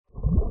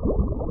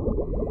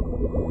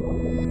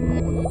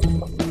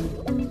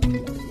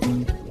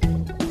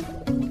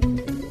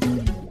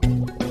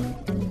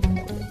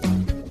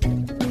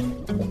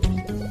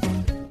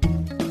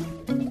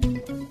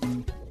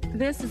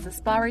This is the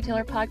Spa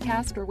Retailer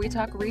Podcast, where we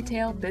talk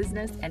retail,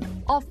 business, and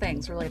all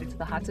things related to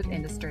the hot tub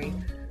industry.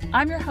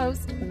 I'm your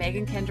host,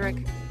 Megan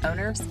Kendrick,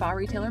 owner of Spa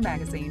Retailer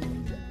Magazine.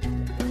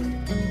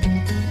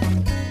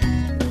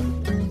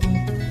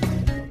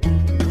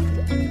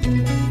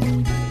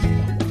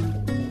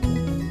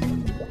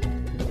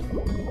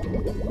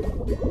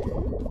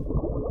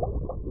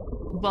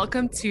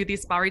 Welcome to the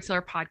Spa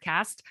Retailer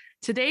Podcast.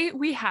 Today,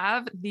 we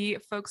have the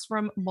folks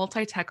from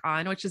Multi-Tech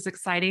on, which is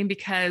exciting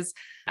because,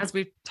 as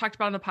we've talked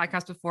about on the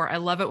podcast before, I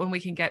love it when we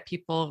can get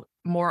people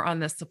more on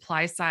the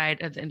supply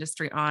side of the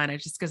industry on. It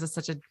just gives us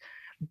such a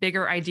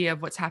bigger idea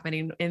of what's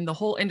happening in the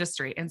whole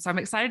industry. And so I'm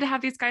excited to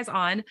have these guys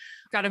on.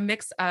 We've got a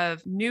mix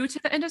of new to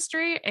the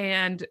industry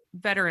and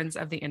veterans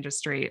of the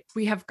industry.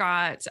 We have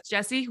got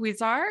Jesse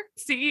Huizar,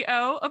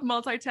 CEO of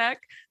Multi-Tech,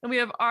 and we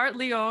have Art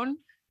Leon.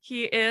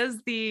 He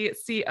is the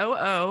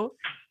COO,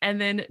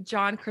 and then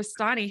John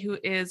Cristani, who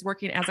is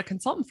working as a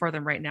consultant for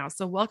them right now.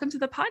 So welcome to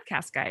the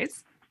podcast,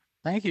 guys.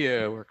 Thank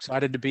you. We're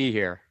excited to be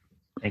here.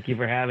 Thank you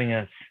for having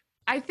us.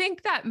 I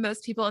think that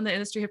most people in the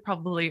industry have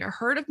probably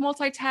heard of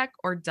Multi-Tech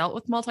or dealt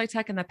with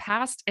Multi-Tech in the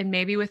past, and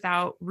maybe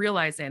without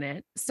realizing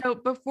it. So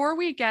before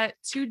we get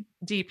too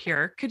deep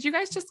here, could you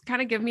guys just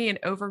kind of give me an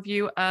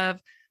overview of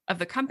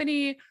the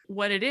company,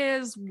 what it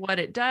is, what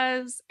it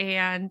does,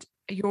 and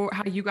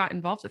how you got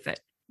involved with it?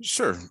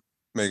 Sure,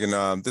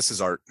 Megan. This is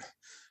Art.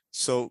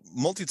 So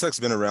Multi-Tech's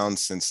been around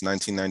since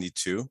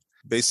 1992.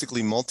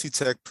 Basically,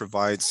 Multi-Tech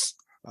provides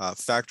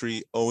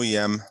factory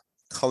OEM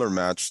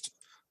color-matched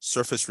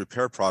surface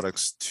repair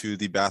products to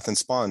the bath and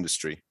spa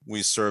industry.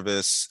 We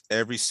service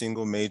every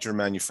single major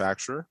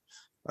manufacturer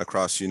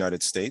across the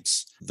United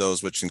States,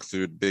 those which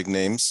include big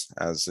names,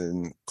 as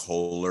in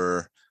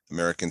Kohler,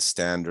 American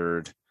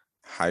Standard,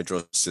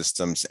 Hydro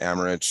Systems,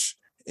 Americh.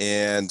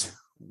 And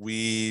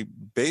we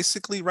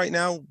basically, right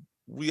now,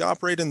 we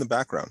operate in the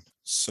background.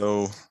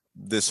 So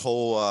this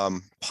whole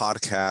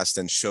podcast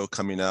and show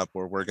coming up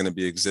where we're going to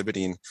be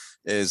exhibiting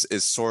is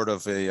sort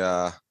of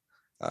a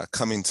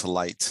coming to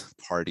light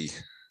party,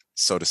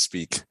 so to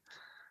speak.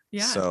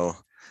 Yeah. So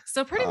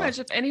pretty much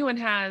if anyone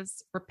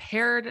has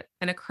repaired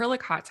an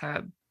acrylic hot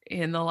tub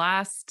in the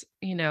last,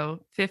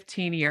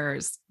 15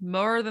 years,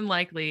 more than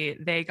likely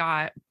they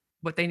got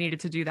what they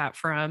needed to do that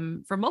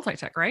from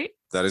Multi-Tech, right?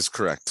 That is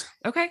correct.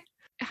 Okay.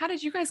 How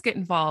did you guys get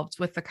involved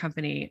with the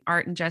company,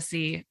 Art and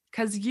Jesse?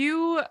 Because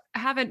you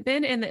haven't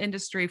been in the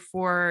industry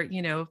for,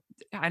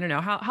 I don't know.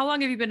 How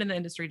long have you been in the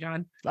industry,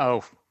 John?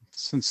 Oh,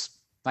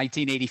 since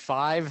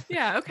 1985.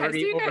 Yeah. Okay.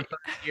 30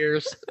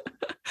 years.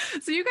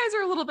 So you guys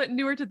are a little bit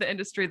newer to the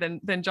industry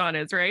than John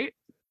is, right?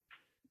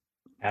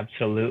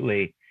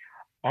 Absolutely.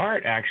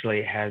 Art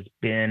actually has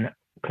been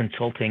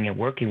consulting and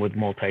working with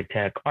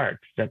Multi-Tech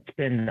Arts. That's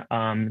been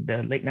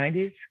the late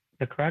 90s. Is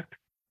that correct?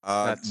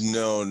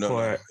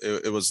 No.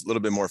 It was a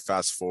little bit more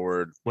fast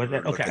forward. Was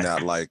it? Okay. Looking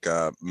at like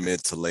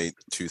mid to late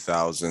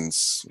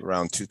 2000s,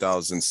 around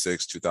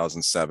 2006,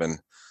 2007.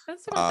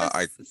 That's about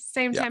the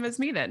same time as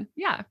me then.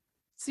 Yeah.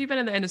 So you've been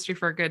in the industry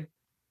for a good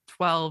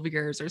 12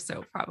 years or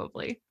so,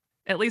 probably,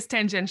 at least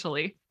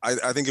tangentially.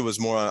 I think it was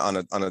more on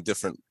a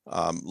different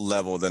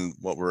level than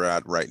what we're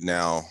at right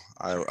now.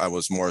 I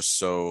was more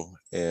so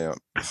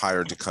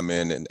hired to come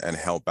in and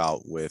help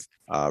out with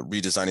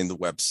redesigning the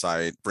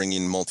website,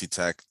 bringing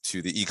Multi-Tech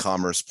to the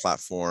e-commerce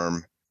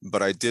platform.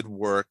 But I did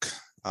work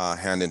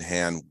hand in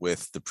hand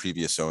with the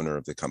previous owner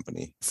of the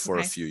company for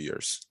a few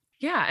years.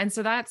 Yeah. And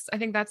so I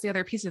think that's the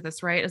other piece of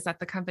this, right? Is that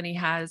the company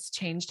has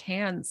changed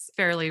hands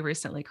fairly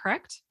recently,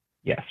 correct?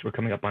 Yes, we're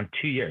coming up on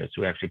 2 years.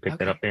 We actually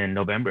picked it up in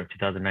November of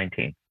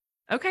 2019.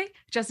 Okay.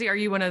 Jesse, are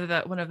you one of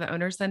the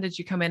owners then? Did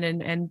you come in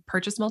and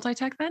purchase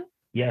Multi-Tech then?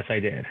 Yes, I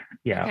did.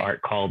 Yeah, okay.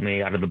 Art called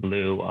me out of the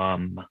blue.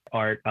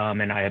 Art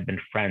and I have been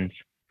friends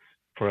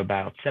for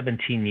about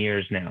 17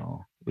 years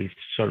now. We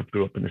sort of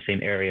grew up in the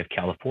same area of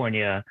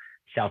California,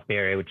 South Bay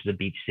Area, which is a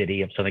beach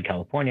city of Southern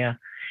California.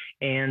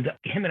 And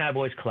him and I have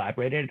always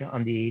collaborated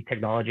on the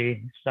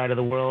technology side of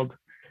the world.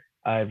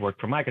 I've worked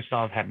for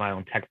Microsoft, had my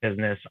own tech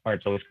business.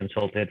 Art's always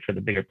consulted for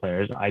the bigger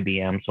players,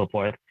 IBM, so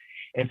forth.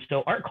 And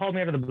so Art called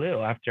me out of the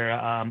blue after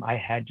I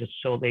had just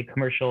sold a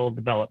commercial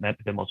development,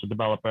 because I'm also a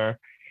developer.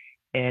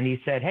 And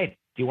he said, hey,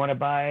 do you want to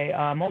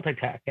buy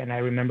Multi-Tech? And I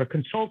remember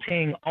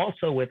consulting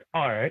also with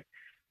Art,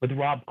 with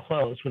Rob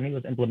Close, when he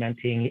was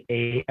implementing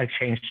a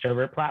Exchange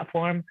server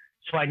platform.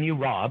 So I knew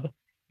Rob,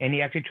 and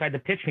he actually tried to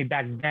pitch me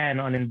back then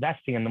on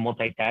investing in the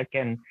Multi-Tech.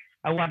 And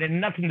I wanted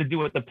nothing to do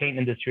with the paint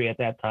industry at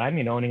that time,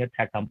 owning a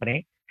tech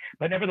company.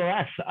 But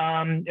nevertheless,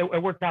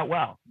 it worked out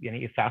well.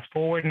 You fast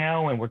forward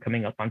now, and we're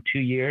coming up on 2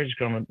 years,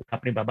 growing the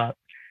company by about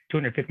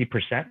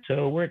 250%.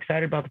 So we're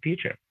excited about the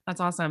future. That's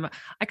awesome.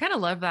 I kind of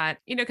love that,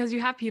 because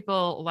you have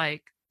people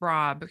like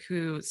Rob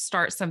who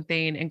start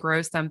something and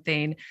grow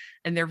something,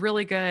 and they're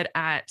really good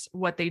at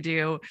what they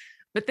do.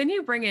 But then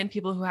you bring in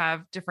people who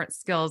have different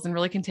skills and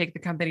really can take the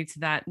company to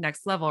that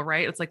next level,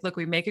 right? It's like, look,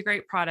 we make a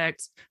great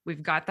product.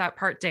 We've got that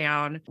part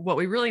down. What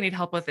we really need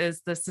help with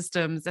is the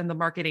systems and the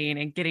marketing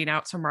and getting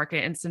out to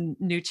market and some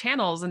new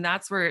channels. And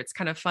that's where it's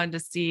kind of fun to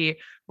see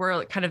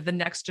where kind of the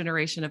next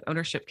generation of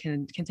ownership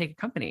can take a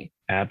company.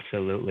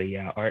 Absolutely.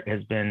 Yeah. Art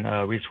has been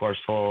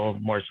resourceful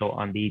more so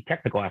on the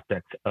technical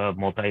aspects of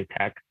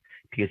multi-tech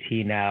because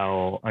he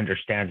now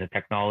understands the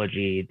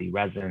technology, the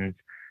resins,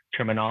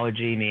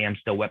 terminology. Me, I'm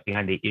still wet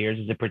behind the ears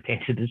as it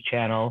pertains to this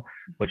channel,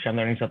 which I'm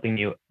learning something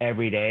new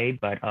every day.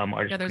 But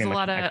there's a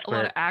lot of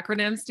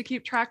acronyms to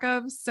keep track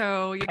of.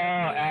 So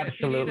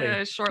absolutely. You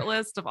need a short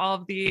list of all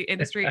of the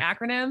industry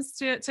acronyms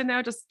to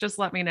know. Just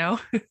let me know.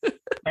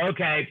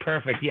 Okay,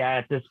 perfect. Yeah,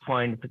 at this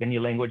point, it's like a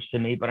new language to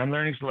me, but I'm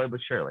learning slowly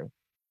but surely.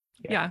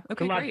 Yeah.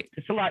 Okay, great.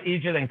 It's a lot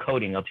easier than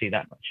coding. I'll tell you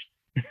that much.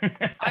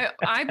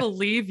 I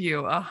believe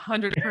you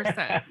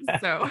 100%.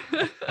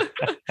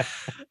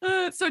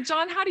 So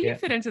John, how do you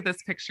fit into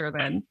this picture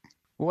then?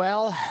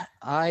 Well,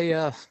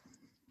 I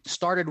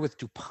started with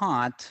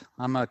DuPont.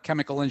 I'm a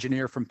chemical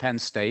engineer from Penn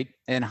State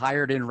and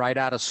hired in right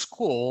out of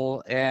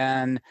school.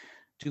 And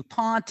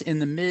DuPont in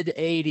the mid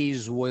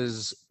 80s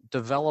was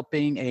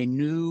developing a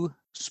new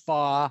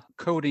spa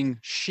coating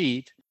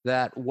sheet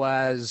that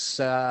was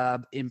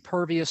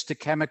impervious to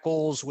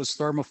chemicals, was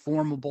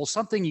thermoformable,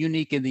 something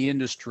unique in the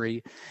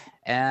industry.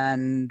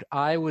 And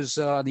I was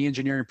on the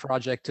engineering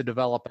project to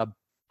develop a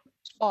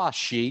spa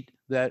sheet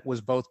that was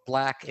both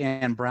black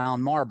and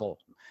brown marble.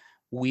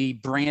 We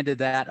branded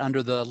that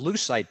under the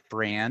Lucite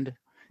brand,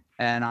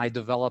 and I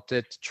developed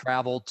it,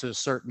 traveled to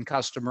certain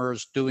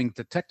customers doing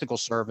the technical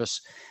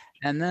service,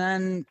 and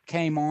then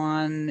came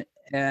on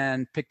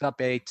and picked up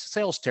a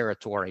sales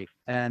territory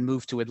and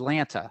moved to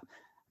Atlanta.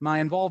 My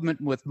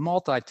involvement with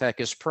Multitech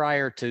is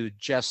prior to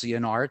Jesse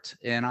and Art,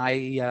 and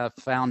I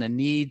found a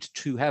need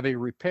to have a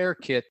repair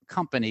kit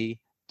company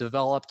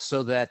developed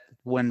so that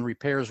when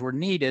repairs were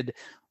needed,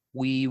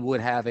 we would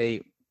have a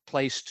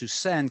place to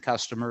send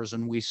customers.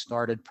 And we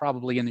started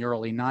probably in the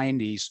early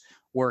 90s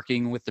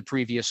working with the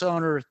previous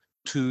owner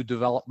to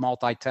develop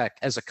Multitech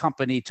as a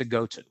company to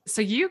go to.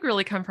 So you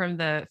really come from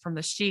the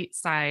sheet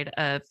side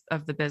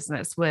of the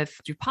business with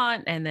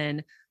DuPont and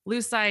then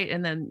Lucite.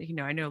 And then,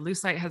 I know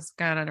Lucite has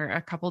gone under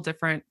a couple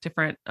different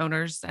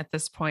owners at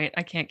this point.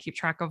 I can't keep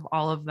track of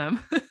all of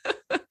them.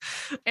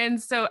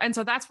 And so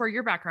that's where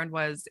your background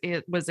was.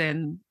 It was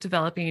in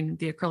developing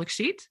the acrylic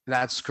sheet.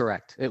 That's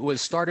correct. It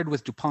was started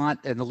with DuPont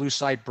and the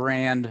Lucite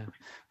brand.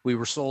 We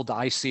were sold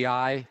to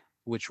ICI,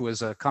 which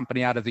was a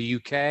company out of the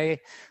UK.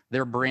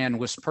 Their brand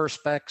was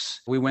Perspex.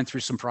 We went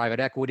through some private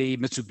equity.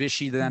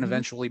 Mitsubishi then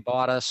eventually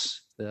bought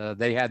us.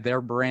 They had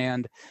their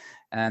brand.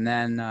 And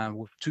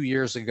then 2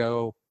 years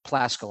ago,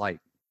 Plaskolite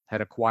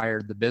had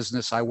acquired the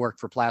business. I worked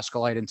for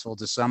Plaskolite until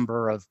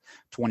December of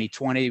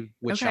 2020,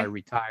 which I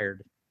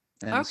retired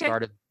and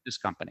started this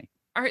company.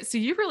 All right. So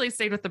you really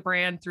stayed with the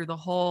brand through the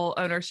whole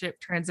ownership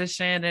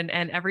transition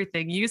and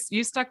everything. You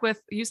stuck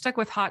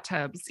with hot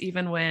tubs,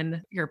 even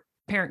when your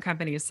parent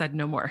company has said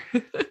no more.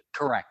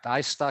 Correct.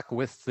 I stuck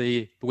with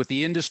the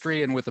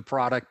industry and with the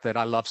product that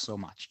I love so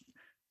much.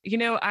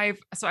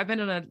 I've been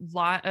in a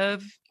lot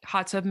of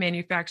hot tub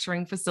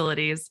manufacturing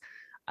facilities.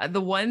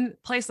 The one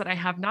place that I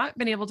have not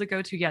been able to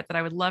go to yet that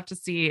I would love to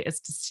see is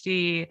to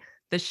see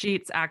the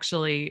sheets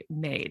actually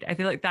made. I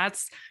feel like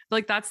that's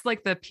like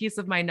the piece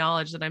of my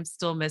knowledge that I'm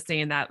still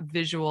missing, that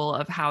visual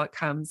of how it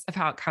comes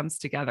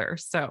together.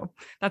 So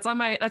that's on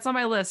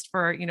my list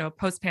for,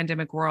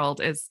 post-pandemic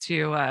world is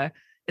to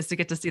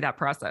get to see that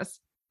process.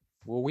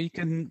 Well,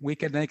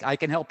 I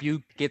can help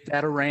you get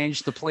that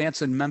arranged. The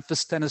plant's in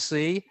Memphis,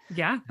 Tennessee.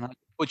 Yeah. And I can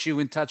put you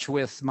in touch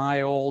with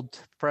my old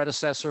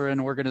predecessor and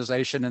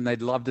organization, and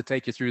they'd love to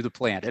take you through the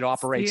plant. It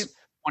operates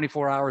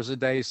 24 hours a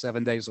day,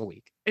 7 days a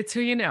week. It's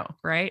who you know,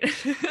 right?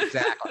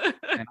 Exactly.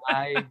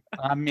 And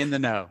I'm in the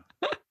know.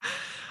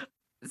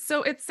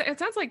 So it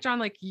sounds like, John,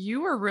 like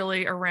you were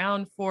really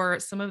around for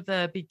some of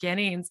the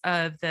beginnings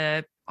of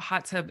the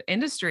hot tub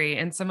industry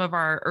and some of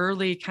our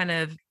early kind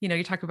of,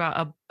 you talk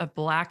about a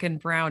black and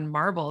brown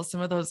marble,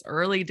 some of those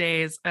early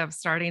days of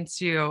starting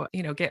to,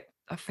 get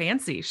a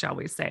fancy, shall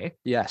we say.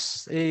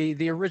 Yes.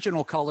 The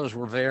original colors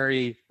were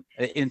very,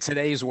 in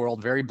today's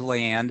world, very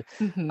bland.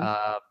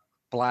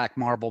 Black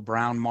marble,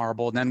 brown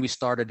marble. And then we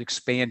started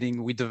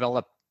expanding. We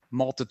developed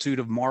multitude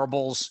of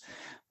marbles.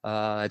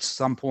 At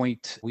some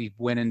point, we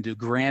went into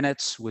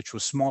granites, which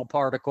was small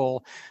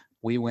particle.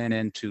 We went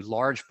into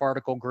large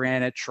particle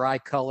granite,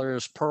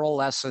 tricolors,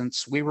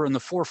 pearlescence. We were in the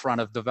forefront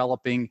of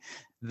developing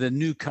the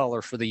new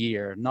color for the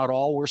year. Not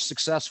all were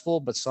successful,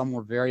 but some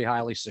were very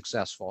highly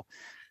successful.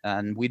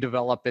 And we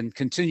develop and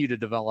continue to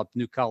develop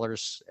new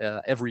colors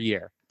every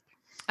year.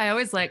 I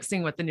always like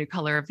seeing what the new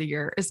color of the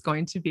year is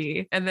going to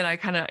be. And then I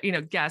kind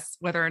of, guess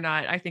whether or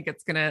not I think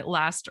it's going to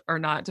last or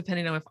not,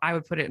 depending on if I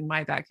would put it in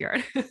my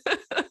backyard.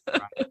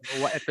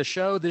 Well, at the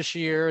show this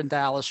year in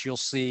Dallas, you'll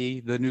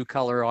see the new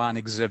color on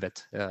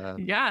exhibit.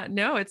 Yeah,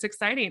 no, it's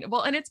exciting.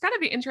 Well, and it's got to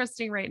be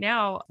interesting right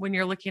now when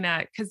you're looking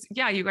at, because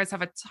yeah, you guys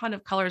have a ton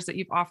of colors that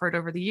you've offered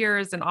over the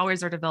years and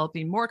always are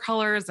developing more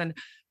colors and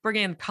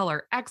bringing in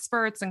color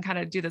experts and kind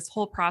of do this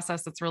whole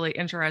process that's really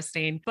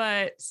interesting.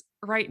 But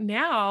right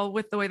now,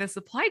 with the way the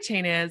supply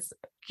chain is,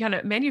 kind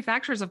of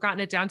manufacturers have gotten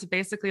it down to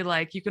basically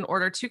like you can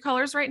order 2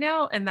 colors right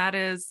now, and that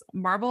is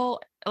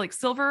marble, like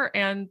silver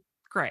and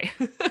gray.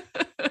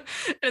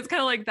 It's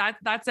kind of like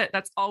that's it.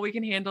 That's all we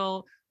can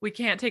handle. We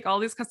can't take all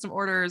these custom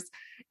orders,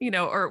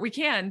 or we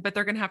can, but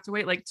they're going to have to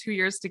wait like 2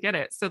 years to get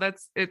it. So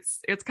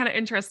it's kind of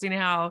interesting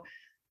how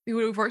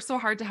we've worked so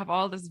hard to have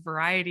all this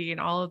variety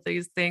and all of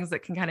these things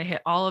that can kind of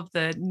hit all of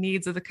the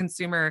needs of the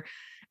consumer.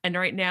 And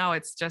right now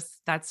that's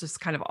just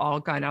kind of all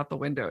gone out the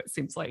window, it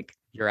seems like.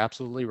 You're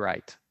absolutely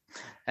right.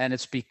 And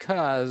it's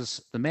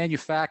because the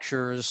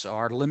manufacturers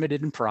are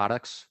limited in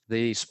products.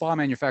 The spa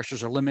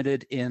manufacturers are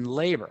limited in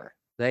labor.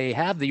 They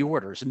have the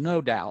orders,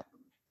 no doubt.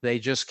 They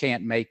just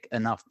can't make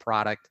enough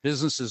product.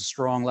 Business is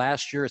strong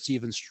last year. It's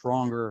even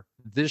stronger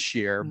this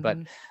year, but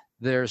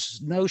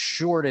there's no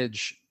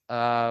shortage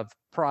of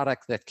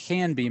product that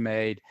can be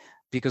made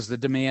because the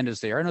demand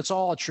is there. And it's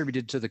all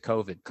attributed to the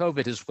COVID.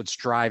 COVID is what's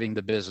driving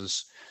the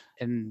business.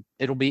 And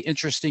it'll be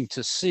interesting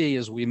to see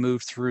as we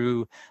move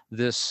through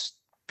this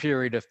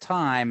period of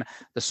time,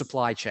 the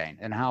supply chain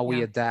and how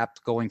we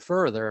adapt going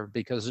further,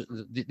 because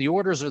the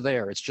orders are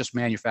there. It's just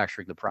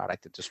manufacturing the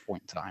product at this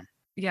point in time.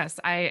 Yes,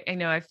 I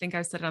know. I think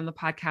I've said it on the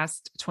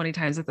podcast 20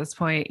 times at this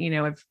point.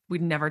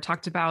 We've never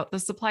talked about the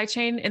supply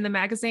chain in the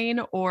magazine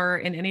or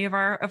in any of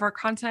our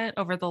content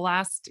over the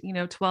last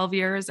 12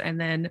 years,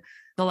 and then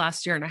the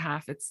last year and a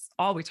half. It's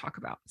all we talk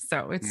about.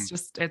 So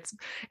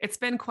it's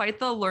been quite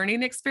the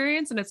learning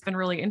experience, and it's been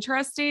really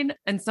interesting.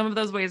 And some of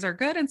those ways are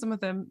good, and some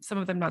of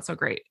them not so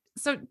great.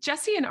 So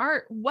Jesse and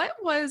Art, what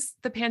was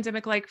the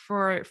pandemic like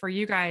for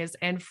you guys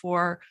and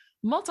for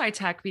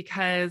Multi-Tech?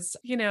 Because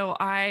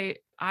I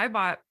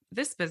bought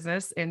this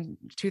business in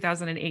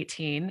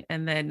 2018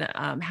 and then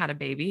had a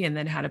baby and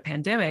then had a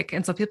pandemic.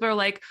 And so people are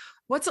like,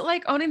 what's it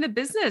like owning the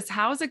business?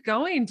 How is it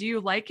going? Do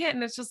you like it?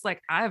 And it's just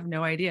like, I have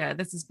no idea.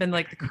 This has been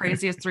like the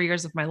craziest 3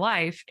 years of my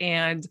life.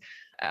 And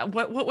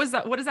what was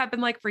that? What has that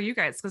been like for you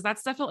guys? Because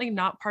that's definitely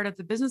not part of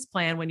the business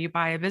plan when you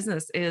buy a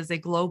business, is a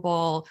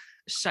global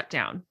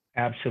shutdown.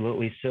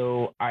 Absolutely.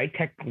 So I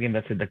technically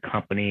invested the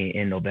company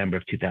in November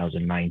of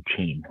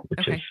 2019,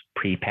 which is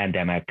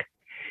pre-pandemic.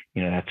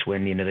 That's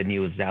when, the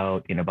news was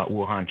out, about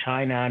Wuhan,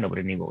 China.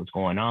 Nobody knew what was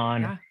going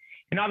on. Yeah.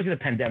 And obviously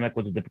the pandemic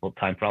was a difficult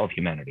time for all of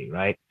humanity,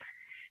 right?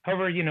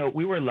 However,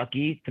 we were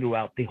lucky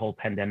throughout the whole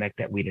pandemic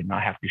that we did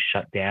not have to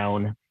shut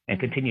down and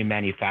continue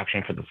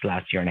manufacturing for this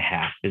last year and a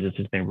half. Business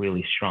has been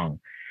really strong.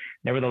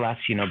 Nevertheless,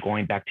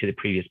 going back to the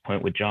previous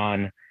point with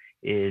John,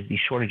 is the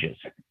shortages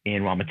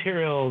in raw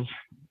materials,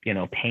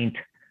 paint,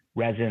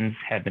 resins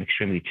have been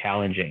extremely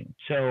challenging.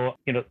 So,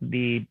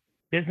 the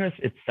business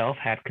itself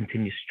had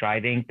continued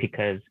striving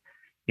because,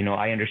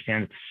 I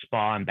understand that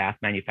spa and bath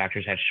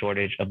manufacturers had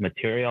shortage of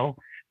material,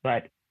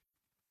 but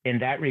in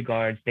that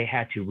regards, they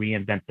had to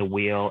reinvent the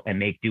wheel and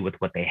make do with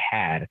what they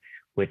had,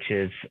 which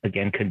is,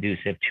 again,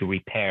 conducive to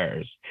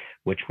repairs,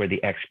 which were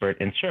the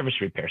expert in service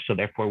repairs. So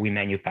therefore, we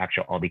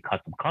manufacture all the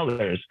custom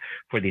colors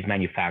for these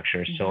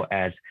manufacturers. Mm-hmm. So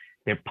as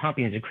they're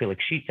pumping these acrylic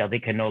sheets out, they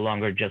can no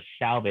longer just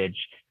salvage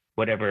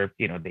whatever,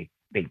 they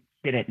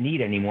didn't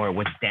need anymore,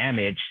 was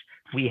damaged.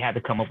 We had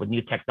to come up with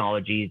new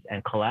technologies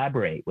and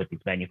collaborate with these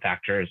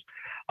manufacturers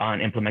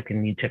on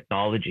implementing new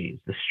technologies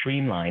to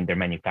streamline their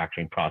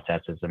manufacturing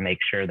processes and make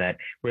sure that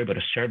we're able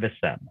to service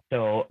them.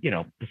 So,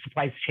 the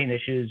supply chain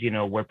issues,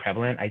 were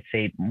prevalent, I'd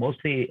say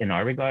mostly in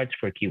our regards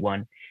for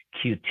Q1,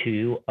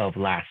 Q2 of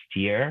last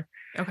year.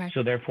 Okay.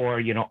 So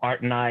therefore,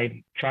 Art and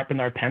I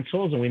sharpened our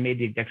pencils and we made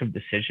the executive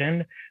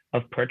decision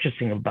of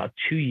purchasing about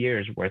 2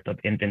 years worth of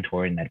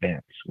inventory in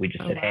advance. We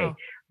just said, hey,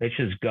 let's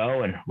just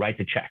go and write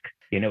the check.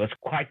 It's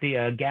quite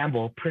the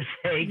gamble per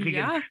se,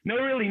 because no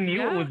one really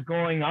knew what was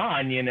going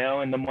on,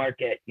 in the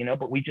market,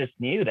 but we just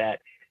knew that,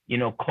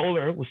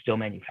 Kohler was still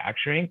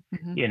manufacturing,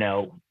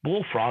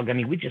 Bullfrog. I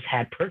mean, we just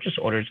had purchase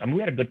orders. I mean,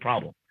 we had a good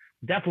problem,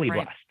 definitely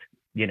blessed,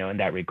 in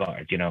that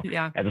regard,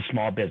 as a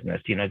small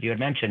business, as you had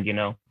mentioned,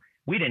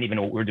 we didn't even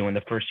know what we were doing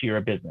the first year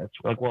of business.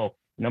 We're like, well,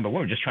 number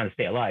one, we're just trying to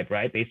stay alive,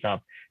 right? Based off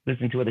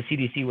listening to what the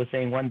CDC was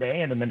saying one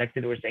day, and then the next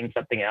day they were saying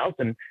something else.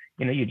 And,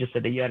 you just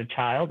said that you had a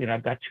child,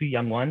 I've got 2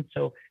 young ones.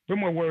 So we're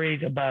more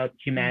worried about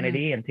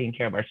humanity and taking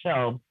care of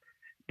ourselves,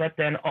 but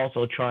then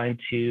also trying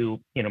to,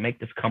 make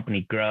this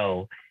company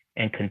grow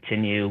and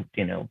continue,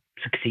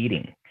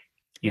 succeeding,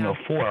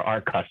 for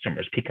our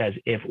customers. Because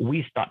if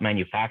we stop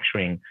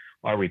manufacturing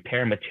our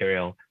repair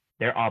material,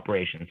 their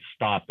operations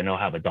stop, and it'll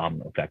have a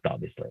domino effect,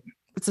 obviously.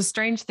 It's a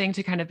strange thing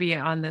to kind of be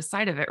on this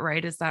side of it,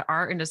 right? Is that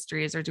our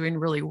industries are doing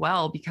really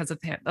well because of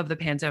the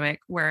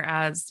pandemic,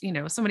 whereas,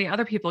 so many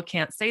other people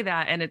can't say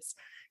that. And it's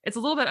a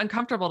little bit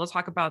uncomfortable to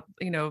talk about,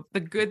 the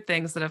good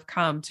things that have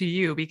come to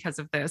you because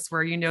of this,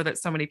 where that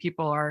so many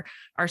people are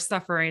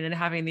suffering and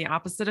having the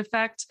opposite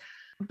effect.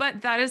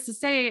 But that is to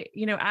say,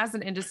 as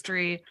an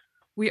industry,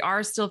 we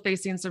are still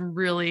facing some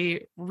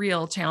really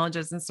real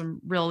challenges and some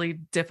really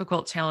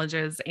difficult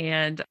challenges.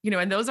 And,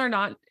 and those are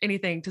not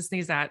anything to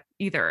sneeze at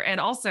either. And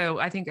also,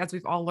 I think as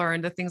we've all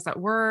learned, the things that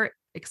we're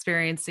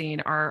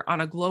experiencing are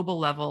on a global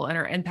level and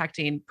are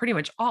impacting pretty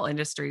much all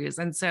industries.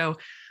 And so,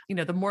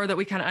 the more that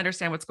we kind of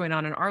understand what's going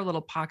on in our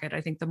little pocket,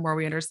 I think the more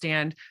we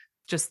understand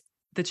just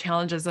the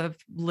challenges of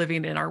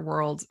living in our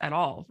world at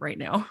all right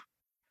now.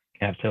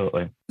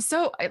 Absolutely.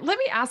 So let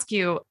me ask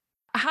you,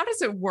 how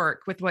does it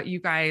work with what you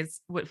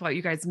guys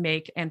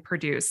make and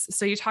produce?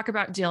 So you talk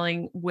about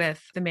dealing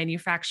with the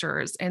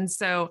manufacturers. And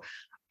so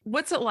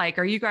what's it like?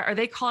 Are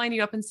they calling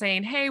you up and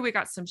saying, hey, we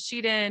got some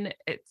sheet in,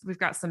 we've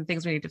got some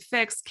things we need to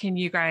fix. Can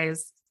you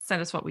guys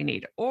send us what we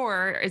need?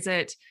 Or is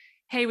it,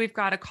 hey, we've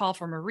got a call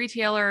from a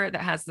retailer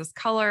that has this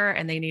color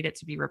and they need it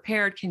to be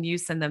repaired. Can you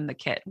send them the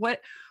kit? What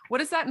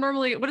does that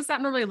normally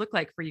look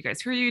like for you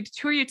guys? Who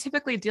are you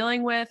typically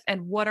dealing with,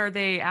 and what are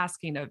they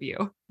asking of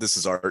you? This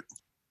is Art.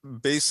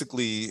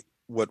 Basically,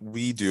 what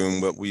we do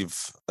and what we've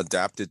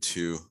adapted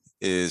to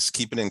is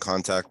keeping in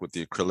contact with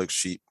the acrylic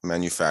sheet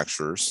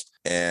manufacturers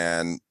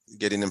and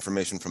getting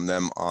information from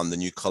them on the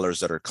new colors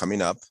that are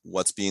coming up,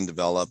 what's being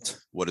developed,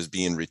 what is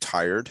being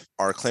retired.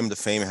 Our claim to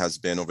fame has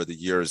been over the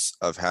years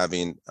of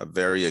having a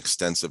very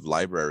extensive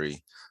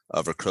library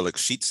of acrylic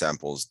sheet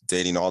samples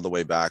dating all the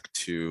way back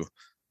to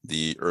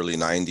the early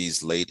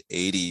 90s, late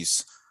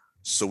 80s.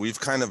 So we've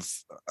kind of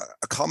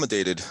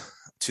accommodated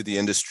to the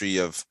industry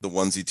of the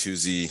onesie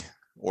twosie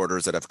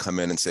orders that have come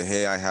in and say,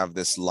 hey, I have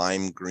this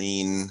lime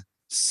green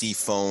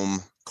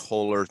seafoam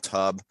Kohler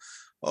tub.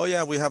 Oh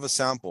yeah, we have a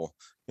sample.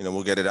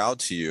 We'll get it out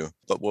to you.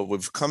 But what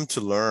we've come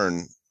to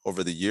learn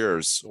over the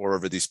years, or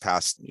over these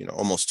past,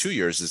 almost 2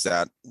 years, is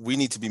that we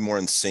need to be more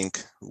in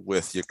sync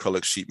with the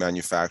acrylic sheet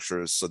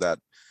manufacturers so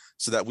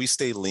that we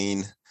stay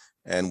lean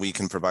and we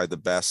can provide the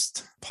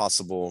best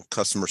possible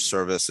customer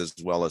service as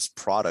well as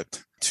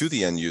product to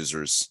the end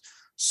users.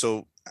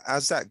 So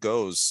as that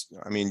goes,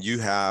 you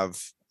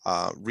have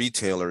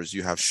retailers,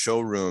 you have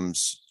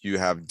showrooms, you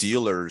have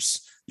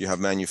dealers, you have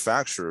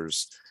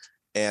manufacturers,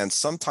 and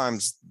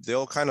sometimes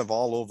they'll kind of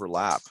all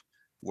overlap,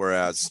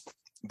 whereas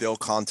they'll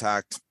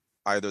contact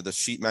either the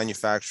sheet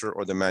manufacturer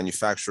or the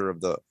manufacturer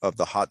of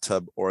the hot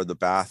tub or the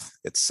bath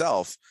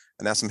itself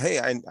and ask them, hey,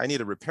 I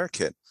need a repair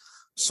kit.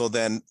 So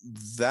then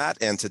that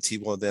entity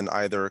will then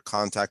either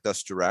contact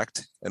us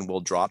direct and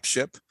we'll drop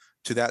ship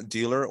to that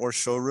dealer or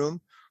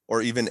showroom,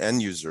 or even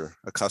end user,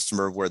 a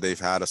customer where they've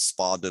had a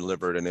spa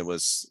delivered and it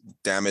was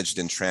damaged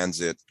in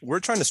transit. We're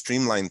trying to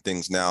streamline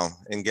things now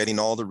and getting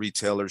all the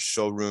retailers,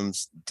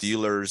 showrooms,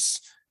 dealers,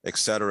 et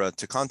cetera,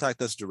 to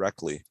contact us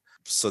directly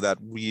so that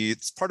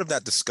it's part of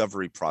that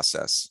discovery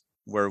process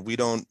where we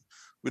don't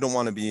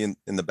want to be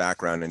in the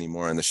background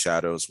anymore, in the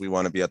shadows. We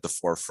want to be at the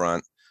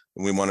forefront,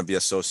 and we want to be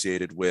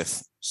associated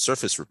with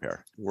surface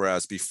repair.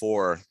 Whereas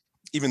before,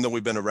 even though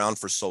we've been around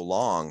for so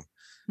long,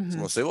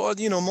 someone will say, well,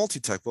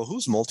 Multitech. Well,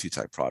 who's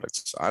Multitech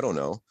products? I don't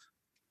know.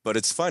 But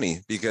it's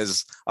funny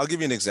because I'll give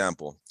you an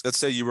example. Let's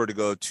say you were to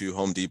go to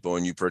Home Depot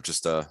and you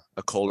purchased a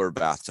Kohler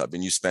bathtub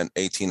and you spent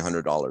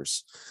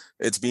 $1,800.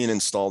 It's being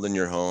installed in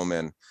your home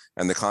and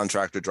the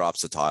contractor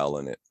drops a tile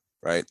in it,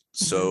 right?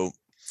 Mm-hmm. So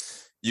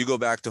you go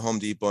back to Home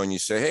Depot and you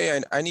say,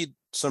 hey, I need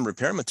some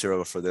repair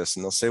material for this.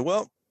 And they'll say,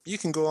 well, you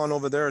can go on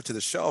over there to the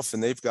shelf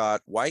and they've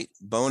got white,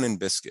 bone, and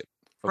biscuit.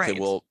 Okay,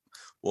 right.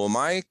 Well,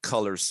 my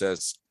color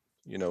says,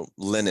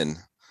 linen.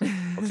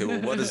 Okay,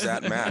 well, what does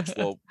that match?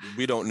 Well,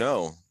 we don't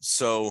know.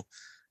 So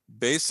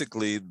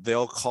basically,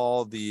 they'll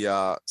call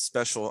the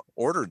special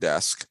order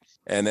desk,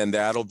 and then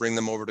that'll bring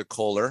them over to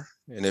Kohler.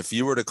 And if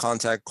you were to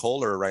contact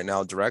Kohler right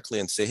now directly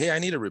and say, hey, I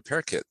need a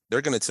repair kit,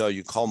 they're going to tell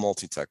you, call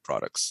Multitech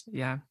Products.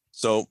 Yeah.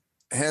 So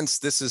hence,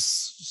 this is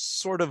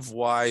sort of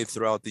why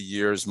throughout the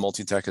years,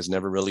 Multitech has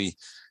never really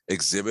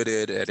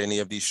exhibited at any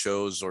of these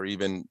shows or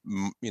even,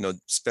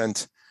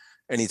 spent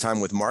any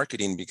time with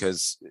marketing,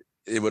 because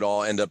it would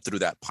all end up through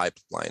that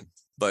pipeline.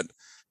 But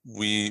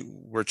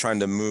we're trying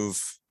to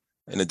move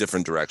in a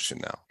different direction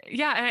now.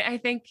 Yeah, I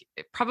think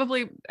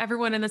probably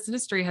everyone in this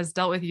industry has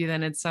dealt with you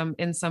then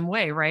in some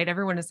way, right?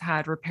 Everyone has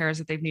had repairs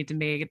that they've needed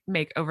to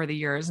make over the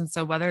years, and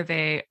so whether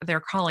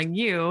they're calling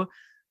you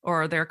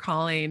or they're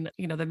calling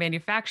the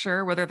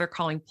manufacturer, whether they're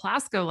calling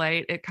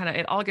Plascolite,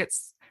 it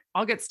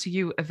all gets to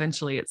you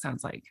eventually. It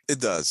sounds like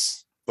it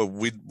does. But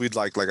we'd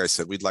like I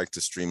said, we'd like to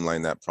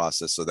streamline that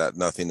process so that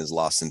nothing is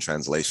lost in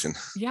translation.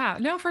 Yeah,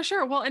 no, for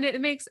sure. Well, and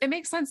it makes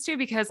sense too,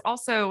 because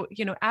also,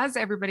 as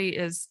everybody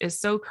is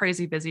so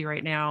crazy busy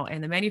right now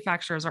and the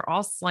manufacturers are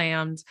all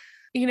slammed,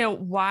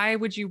 why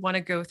would you want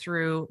to go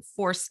through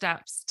 4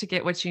 steps to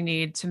get what you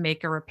need to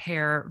make a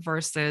repair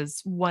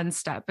versus 1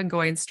 step and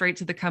going straight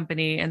to the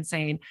company and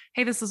saying,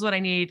 hey, this is what I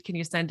need. Can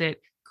you send it?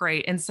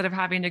 Great. Instead of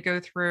having to go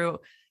through,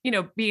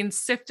 being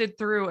sifted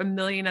through a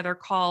million other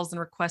calls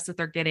and requests that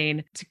they're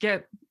getting to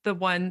get the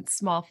one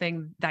small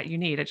thing that you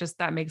need.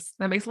 That makes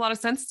a lot of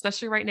sense,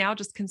 especially right now,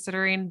 just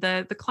considering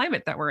the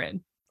climate that we're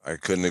in. I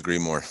couldn't agree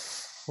more.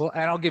 Well,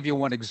 and I'll give you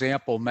one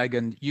example,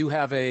 Megan. You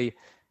have a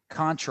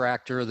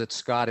contractor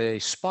that's got a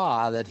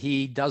spa that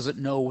he doesn't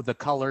know the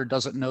color,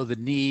 doesn't know the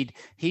need.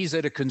 He's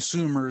at a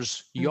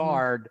consumer's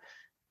yard.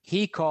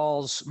 He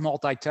calls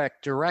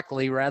Multi-Tech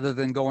directly rather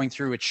than going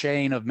through a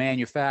chain of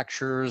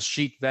manufacturers,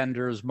 sheet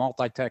vendors,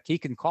 Multi-Tech. He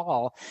can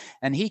call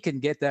and he can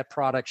get that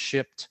product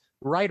shipped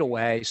right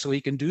away so he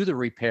can do the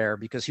repair,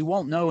 because he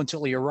won't know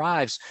until he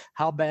arrives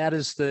how bad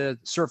is the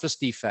surface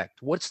defect.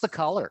 What's the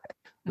color?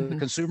 The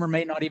consumer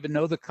may not even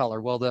know the color.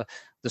 Well, the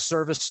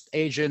service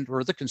agent,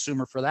 or the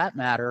consumer for that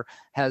matter,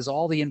 has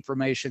all the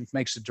information,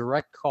 makes a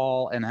direct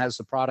call, and has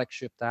the product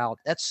shipped out.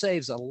 That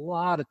saves a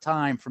lot of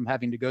time from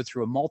having to go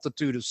through a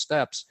multitude of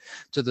steps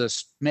to the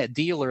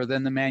dealer,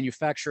 then the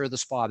manufacturer of the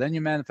spa, then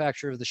your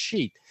manufacturer of the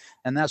sheet.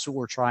 And that's what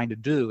we're trying to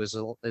do, is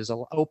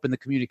open the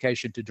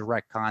communication to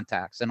direct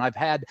contacts. And I've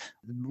had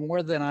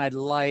more than I'd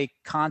like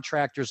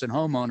contractors and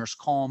homeowners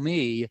call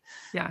me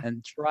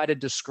and try to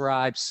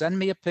describe, send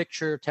me a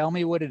picture, tell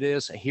me what it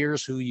is,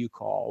 here's who you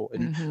call.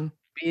 And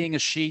being a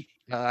sheet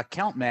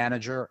account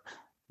manager,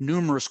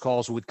 numerous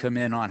calls would come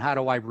in on, how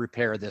do I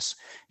repair this?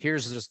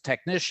 Here's this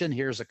technician,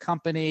 here's a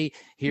company,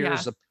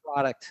 here's a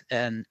product.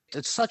 And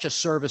it's such a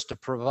service to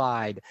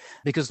provide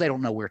because they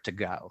don't know where to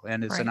go.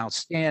 And it's an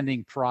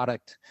outstanding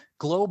product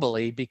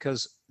globally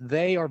because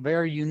they are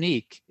very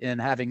unique in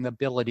having the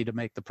ability to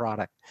make the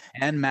product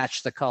and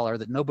match the color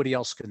that nobody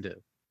else can do.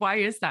 Why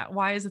is that?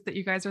 Why is it that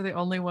you guys are the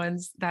only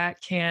ones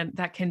that can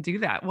do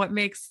that? What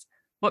makes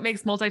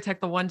Multi-Tech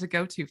the one to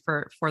go to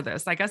for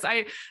this? I guess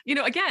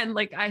again,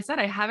 like I said,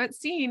 I haven't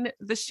seen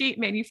the sheet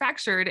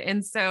manufactured.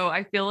 And so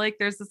I feel like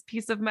there's this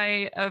piece of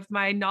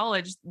my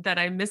knowledge that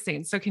I'm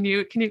missing. So can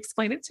you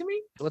explain it to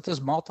me? What does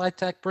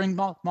Multi-Tech bring?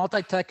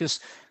 Multi-Tech is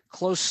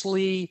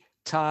closely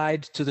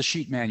tied to the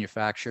sheet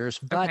manufacturers,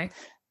 but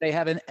they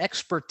have an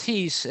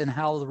expertise in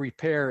how the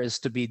repair is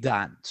to be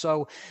done.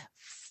 So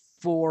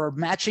for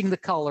matching the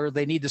color,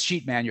 they need the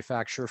sheet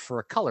manufacturer for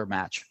a color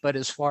match. But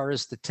as far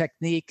as the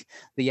technique,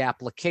 the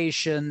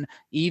application,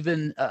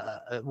 even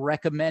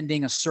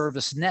recommending a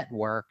service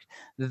network,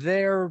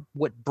 they're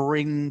what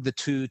bring the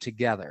two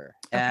together.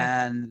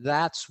 And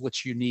that's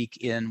what's unique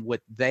in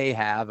what they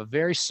have, a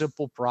very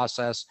simple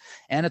process,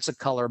 and it's a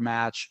color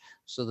match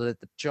so that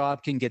the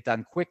job can get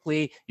done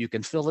quickly. You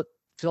can fill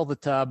the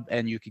tub,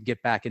 and you can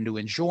get back into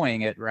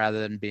enjoying it rather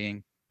than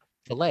being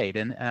delayed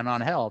and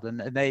unheld.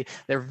 And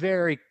they're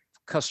very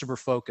customer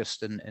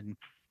focused and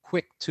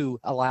quick to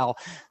allow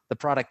the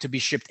product to be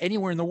shipped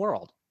anywhere in the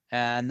world.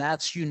 And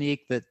that's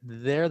unique, that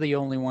they're the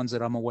only ones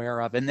that I'm aware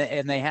of. And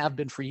they have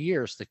been for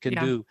years that can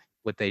do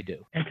what they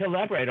do. And to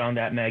elaborate on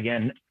that,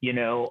 Megan,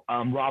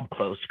 Rob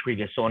Close,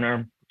 previous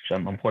owner,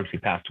 unfortunately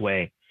passed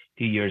away a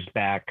few years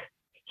back.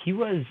 He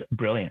was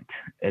brilliant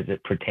as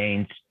it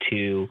pertains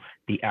to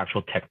the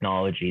actual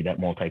technology that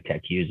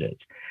Multi-Tech uses.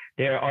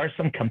 There are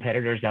some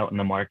competitors out in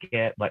the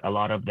market, but a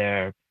lot of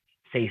their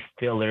say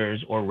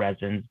fillers or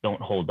resins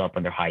don't hold up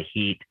under high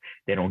heat.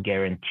 They don't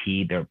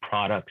guarantee their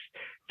products,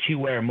 to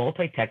where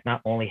Multi-Tech not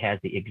only has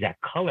the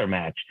exact color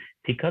match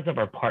because of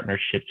our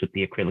partnerships with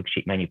the acrylic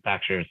sheet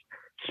manufacturers,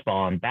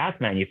 spa and bath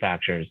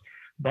manufacturers,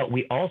 but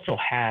we also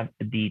have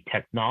the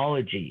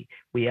technology.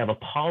 We have a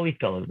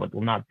polyfiller that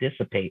will not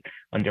dissipate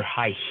under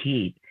high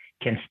heat,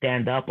 can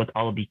stand up with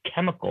all of the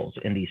chemicals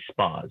in these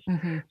spas.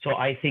 So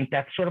I think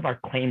that's sort of our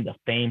claim to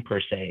fame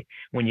per se,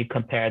 when you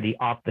compare the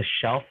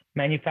off-the-shelf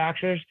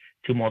manufacturers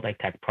to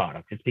Multi-Tech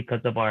products. It's because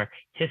of our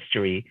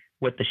history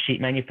with the sheet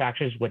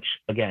manufacturers, which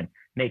again,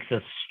 makes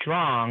us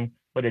strong.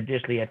 But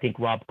additionally, I think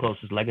Rob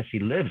Close's legacy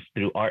lives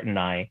through Art and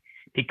I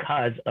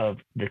because of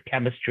the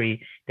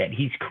chemistry that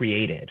he's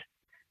created,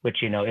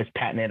 which, is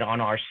patented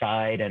on our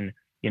side. And,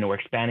 we're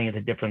expanding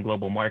into different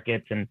global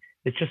markets. And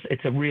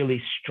it's a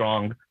really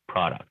strong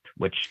product,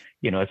 which,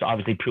 it's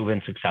obviously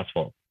proven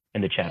successful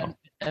in the channel.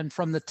 And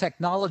from the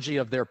technology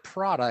of their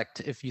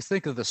product, if you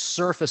think of the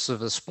surface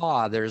of a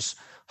spa, there's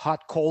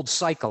hot-cold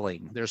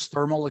cycling, there's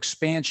thermal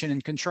expansion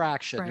and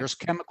contraction, there's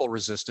chemical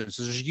resistance,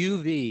 there's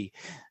UV.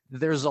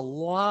 There's a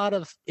lot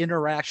of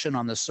interaction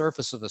on the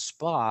surface of a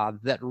spa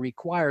that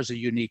requires a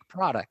unique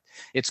product.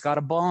 It's got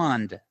to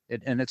bond,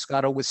 and it's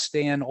got to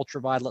withstand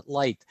ultraviolet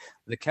light.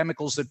 The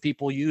chemicals that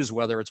people use,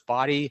 whether it's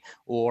body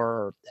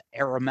or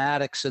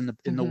aromatics in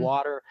the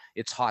water,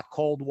 it's hot,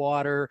 cold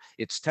water,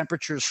 it's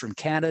temperatures from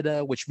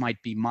Canada, which might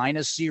be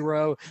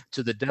 -0,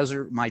 to the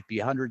desert might be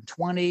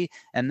 120.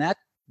 And that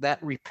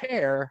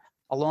repair,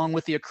 along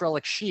with the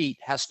acrylic sheet,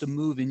 has to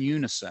move in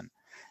unison.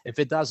 If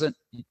it doesn't,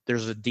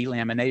 there's a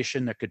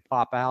delamination that could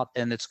pop out,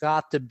 and it's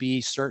got to be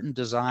certain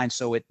design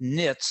so it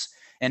knits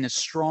and it's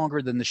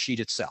stronger than the sheet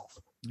itself.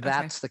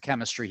 That's the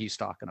chemistry he's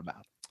talking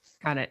about.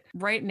 Got it.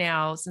 Right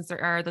now, since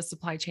there are the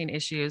supply chain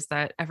issues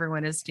that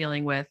everyone is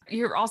dealing with,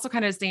 you're also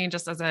kind of seeing,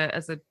 just as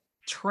a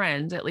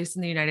trend, at least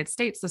in the United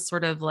States, this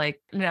sort of like,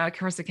 now of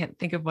course I can't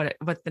think of what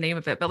the name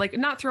of it, but like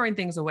not throwing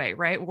things away,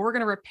 right? We're going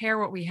to repair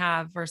what we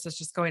have versus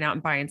just going out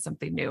and buying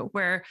something new.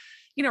 Where,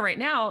 right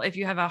now, if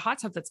you have a hot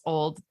tub that's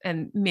old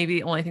and maybe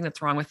the only thing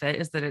that's wrong with it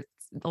is that it's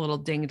a little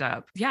dinged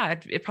up,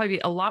 it'd probably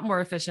be a lot more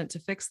efficient to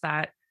fix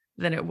that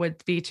than it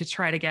would be to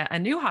try to get a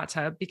new hot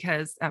tub,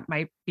 because that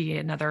might be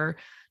another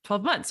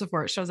 12 months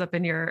before it shows up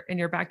in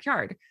your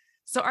backyard.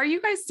 So are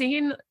you guys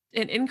seeing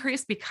an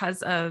increase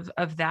because of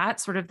that,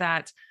 sort of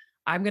that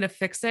I'm going to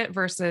fix it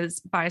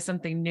versus buy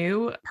something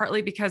new,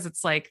 partly because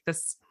it's like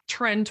this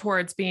trend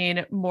towards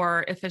being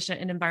more efficient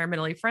and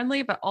environmentally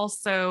friendly, but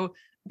also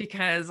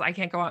because I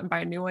can't go out and buy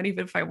a new one,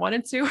 even if I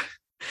wanted to?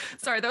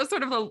 Sorry, that was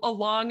sort of a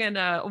long and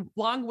a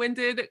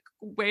long-winded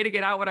way to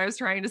get out what I was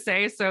trying to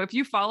say. So if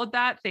you followed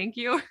that, thank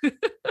you.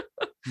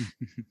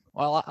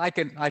 Well, I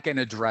can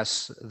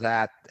address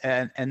that,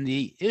 and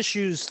the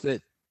issues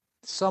that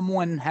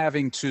someone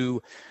having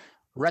to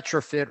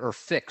retrofit or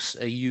fix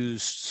a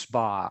used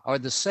spa are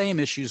the same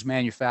issues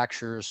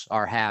manufacturers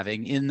are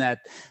having, in that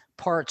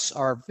parts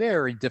are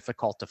very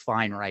difficult to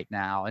find right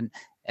now,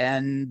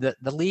 and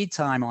the lead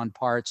time on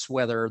parts,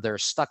 whether they're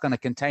stuck on a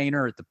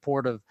container at the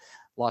port of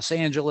Los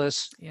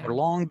Angeles or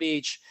Long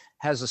Beach,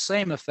 has the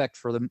same effect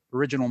for the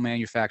original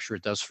manufacturer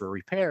it does for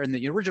repair. And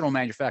the original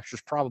manufacturer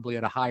is probably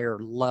at a higher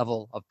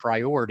level of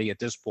priority at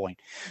this point.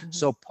 Mm-hmm.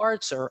 So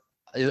parts are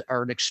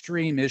an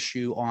extreme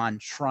issue on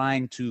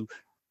trying to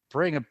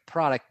bring a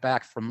product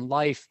back from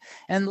life,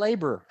 and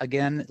labor,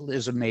 again,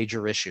 is a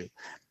major issue.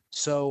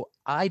 So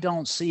I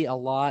don't see a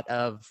lot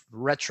of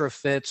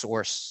retrofits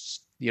or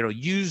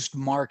used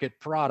market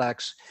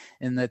products,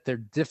 in that they're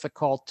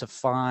difficult to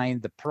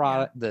find. The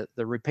product,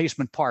 the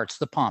replacement parts,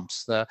 the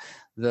pumps,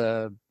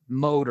 the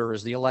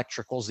motors, the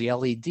electricals, the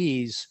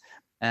LEDs,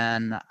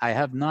 and I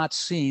have not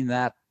seen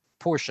that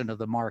portion of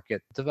the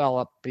market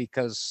develop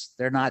because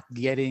they're not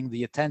getting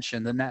the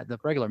attention that the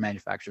regular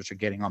manufacturers are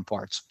getting on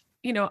parts.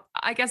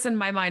 I guess in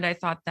my mind, I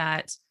thought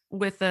that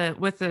with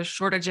the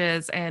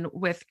shortages and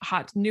with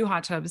new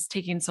hot tubs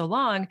taking so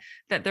long,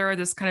 that there are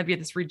this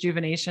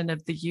rejuvenation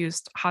of the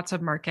used hot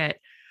tub market.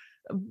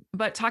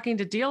 But talking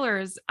to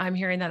dealers, I'm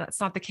hearing that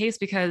that's not the case,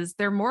 because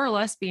they're more or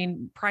less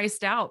being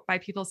priced out by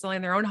people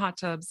selling their own hot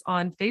tubs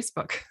on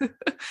Facebook.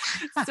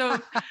 So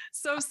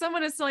if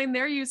someone is selling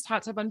their used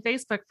hot tub on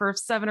Facebook for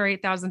 $7,000 or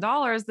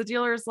 $8,000, the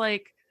dealer's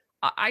like,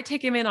 I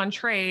take them in on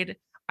trade,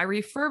 I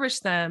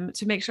refurbish them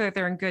to make sure that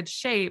they're in good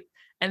shape,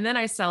 and then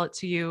I sell it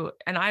to you,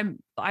 and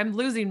I'm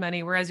losing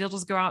money, whereas you'll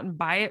just go out and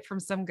buy it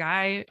from some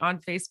guy on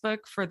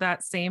Facebook for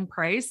that same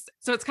price.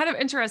 So it's kind of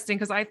interesting,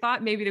 because I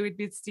thought maybe they would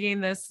be seeing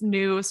this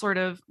new sort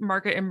of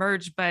market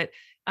emerge, but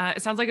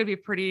it sounds like it'd be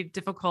pretty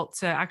difficult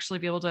to actually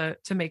be able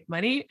to make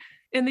money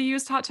in the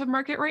used hot tub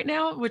market right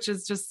now, which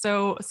is just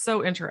so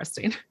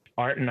interesting.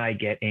 Art and I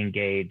get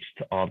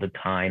engaged all the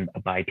time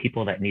by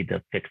people that need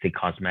to fix a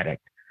cosmetic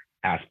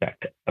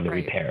aspect of the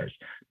repairs.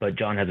 But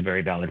John has a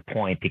very valid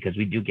point, because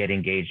we do get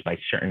engaged by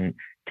certain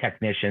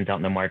technicians out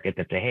in the market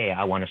that say, hey,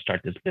 I want to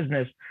start this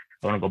business.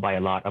 I want to go buy a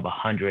lot of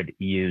 100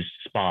 used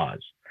spas.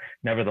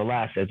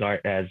 Nevertheless,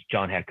 as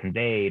John had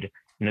conveyed,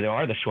 there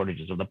are the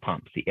shortages of the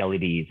pumps, the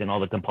LEDs, and all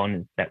the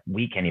components that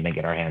we can't even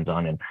get our hands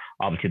on. And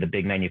obviously the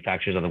big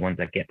manufacturers are the ones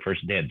that get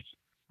first dibs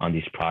on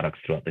these products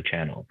throughout the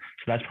channel.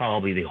 So that's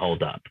probably the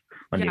holdup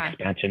on the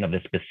expansion of the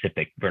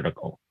specific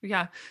vertical.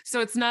 Yeah. So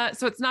it's not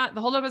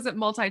the holdup isn't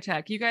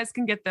multi-tech. You guys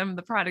can get them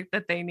the product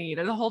that they need.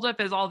 And the holdup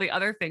is all the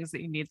other things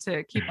that you need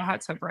to keep a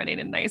hot tub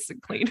running and nice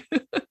and clean.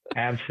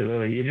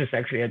 Absolutely. You just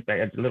actually had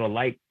a little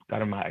light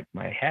got in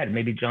my head.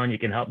 Maybe John, you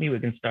can help me. We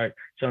can start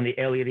showing the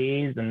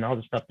LEDs and all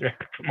the stuff there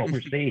from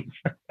overseas.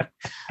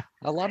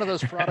 A lot of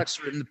those products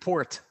are in the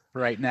port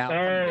right now.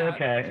 Oh,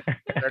 okay.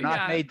 They're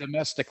not made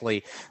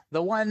domestically.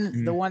 The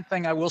one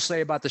thing I will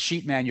say about the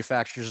sheet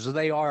manufacturers is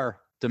they are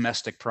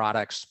domestic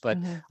products, but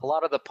a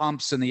lot of the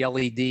pumps and the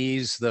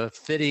LEDs, the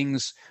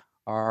fittings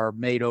are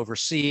made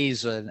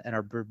overseas and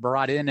are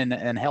brought in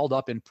and held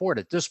up in port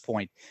at this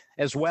point,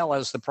 as well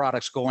as the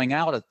products going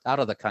out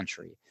of the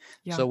country.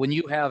 Yeah. So when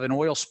you have an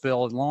oil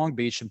spill in Long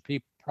Beach and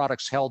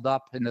products held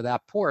up into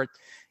that port,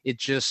 it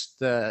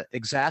just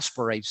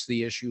exasperates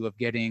the issue of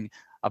getting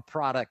a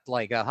product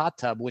like a hot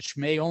tub, which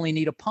may only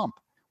need a pump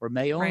or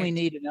may only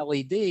need an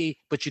LED,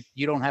 but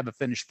you don't have a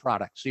finished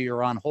product. So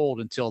you're on hold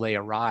until they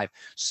arrive.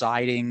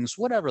 Sidings,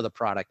 whatever the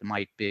product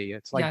might be.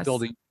 It's like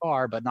building a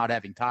car, but not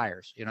having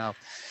tires, Yeah.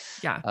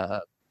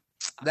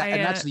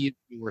 And that's the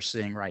issue we're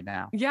seeing right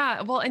now.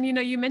 Yeah. Well, and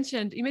you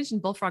mentioned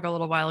Bullfrog a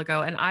little while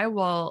ago, and I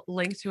will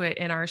link to it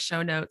in our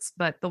show notes,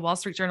 but the Wall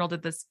Street Journal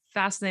did this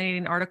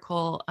fascinating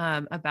article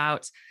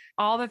about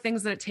all the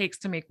things that it takes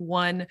to make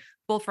one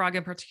Bullfrog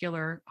in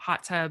particular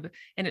hot tub.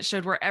 And it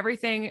showed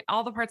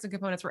all the parts and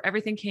components, where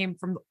everything came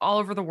from all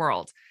over the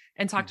world,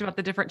 and talked about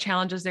the different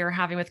challenges they were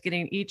having with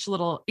getting each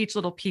little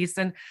piece.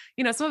 And,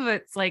 some of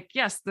it's like,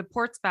 yes, the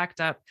port's backed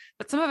up,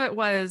 but some of it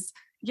was,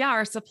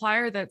 our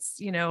supplier that's,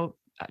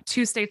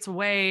 2 states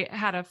away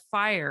had a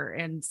fire,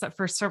 and so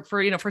for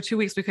 2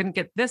 weeks we couldn't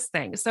get this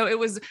thing. So it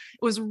was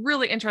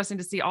really interesting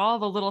to see all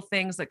the little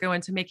things that go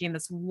into making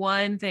this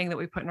one thing that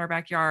we put in our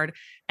backyard,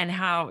 and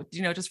how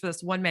just for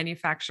this one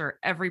manufacturer,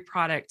 every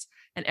product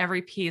and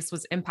every piece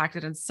was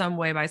impacted in some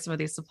way by some of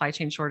these supply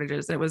chain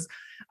shortages.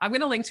 I'm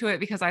going to link to it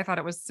because I thought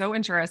it was so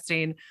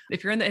interesting.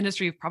 If you're in the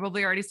industry, you've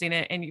probably already seen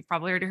it and you've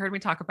probably already heard me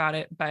talk about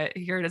it, but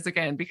here it is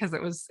again, because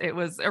it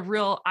was a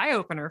real eye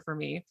opener for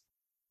me.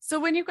 So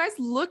when you guys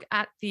look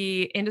at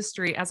the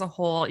industry as a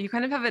whole, you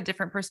kind of have a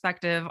different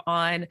perspective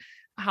on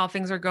how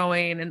things are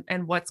going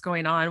and what's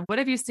going on. What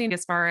have you seen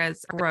as far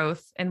as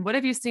growth, and what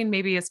have you seen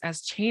maybe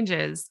as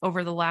changes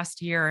over the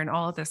last year and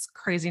all of this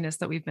craziness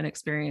that we've been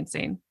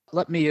experiencing?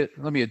 Let me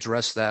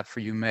address that for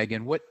you,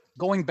 Megan.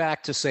 Going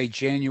back to say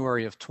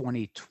January of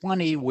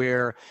 2020,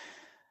 where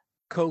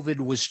COVID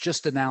was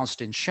just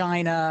announced in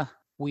China,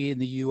 we in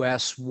the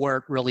US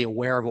weren't really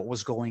aware of what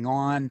was going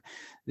on.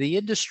 The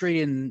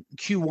industry in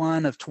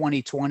Q1 of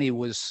 2020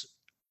 was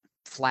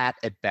flat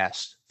at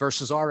best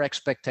versus our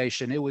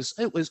expectation. It was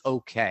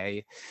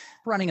okay,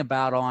 running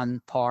about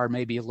on par,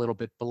 maybe a little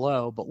bit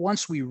below. But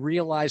once we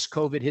realized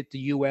COVID hit the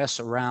US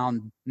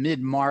around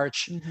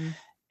mid-March,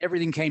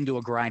 everything came to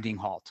a grinding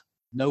halt.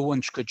 No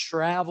one could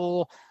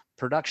travel.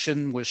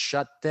 Production was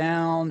shut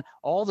down.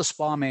 All the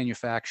spa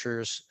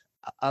manufacturers,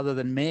 other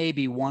than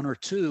maybe one or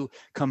two,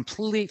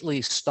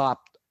 completely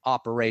stopped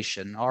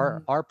operation.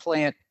 Our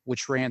plant,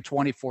 which ran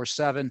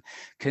 24/7,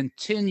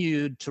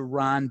 continued to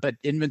run, but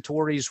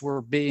inventories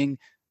were building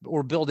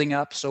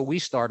up. So we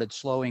started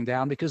slowing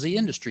down because the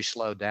industry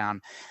slowed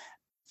down.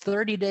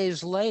 30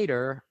 days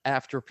later,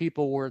 after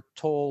people were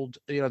told,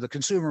 the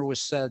consumer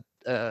was said,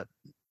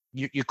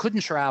 you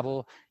couldn't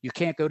travel, you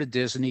can't go to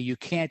Disney, you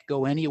can't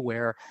go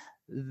anywhere.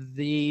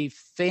 The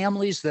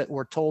families that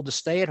were told to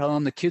stay at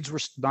home, the kids were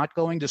not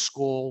going to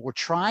school, were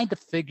trying to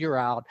figure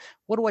out,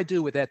 what do I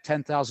do with that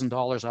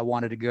 $10,000 I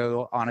wanted to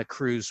go on a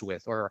cruise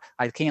with, or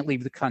I can't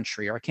leave the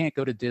country, or I can't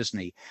go to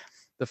Disney.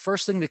 The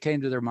first thing that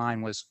came to their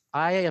mind was,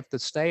 I have to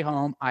stay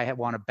home. I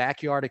want a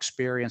backyard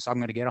experience. I'm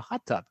going to get a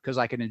hot tub because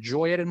I can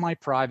enjoy it in my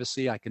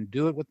privacy. I can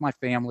do it with my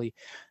family.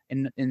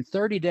 In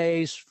 30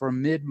 days,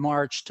 from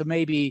mid-March to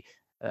maybe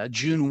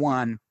June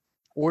 1,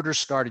 orders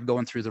started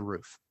going through the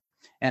roof.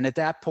 And at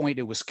that point,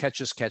 it was catch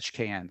as catch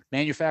can.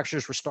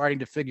 Manufacturers were starting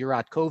to figure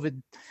out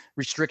COVID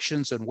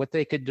restrictions and what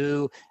they could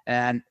do.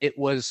 And it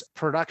was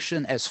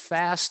production as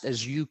fast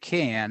as you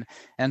can.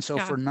 And so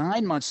for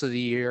 9 months of the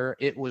year,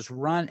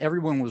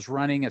 everyone was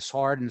running as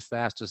hard and as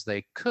fast as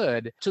they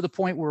could, to the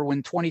point where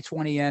when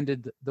 2020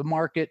 ended, the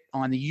market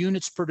on the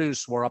units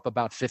produced were up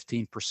about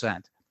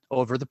 15%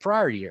 over the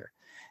prior year.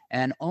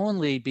 And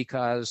only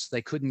because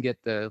they couldn't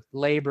get the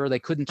labor, they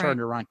couldn't turn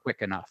it around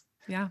quick enough.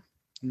 Yeah.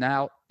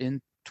 Now,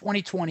 in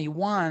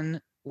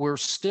 2021, we're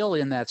still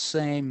in that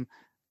same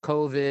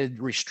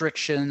COVID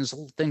restrictions.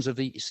 Things have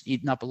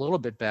eaten up a little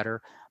bit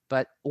better,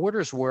 but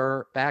orders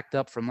were backed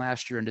up from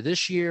last year into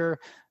this year.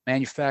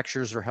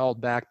 Manufacturers are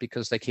held back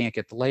because they can't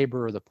get the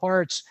labor or the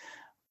parts.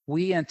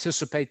 We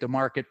anticipate the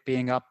market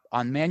being up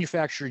on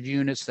manufactured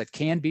units that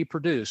can be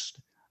produced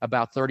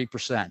about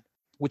 30%,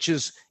 which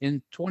is,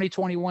 in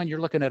 2021, you're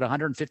looking at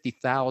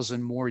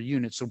 150,000 more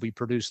units will be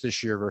produced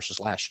this year versus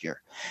last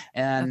year.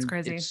 And that's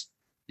crazy.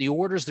 The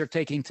orders they're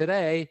taking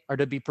today are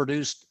to be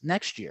produced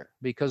next year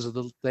because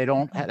of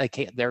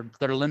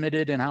they're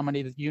limited in how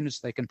many units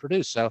they can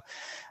produce. So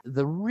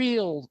the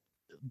real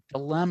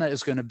dilemma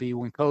is going to be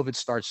when COVID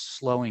starts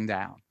slowing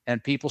down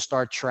and people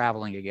start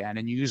traveling again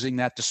and using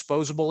that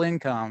disposable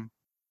income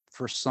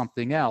for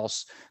something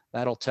else.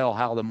 That'll tell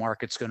how the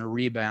market's going to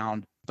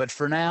rebound. But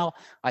for now,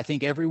 I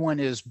think everyone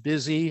is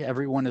busy.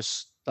 Everyone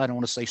is, I don't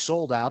want to say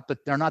sold out, but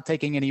they're not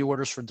taking any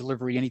orders for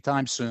delivery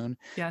anytime soon.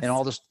 Yes. And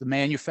all this, the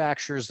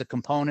manufacturers, the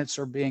components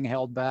are being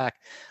held back.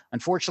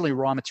 Unfortunately,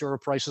 raw material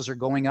prices are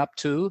going up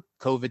too.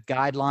 COVID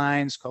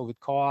guidelines, COVID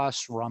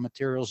costs, raw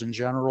materials in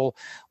general,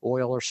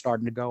 oil are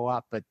starting to go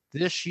up. But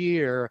this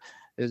year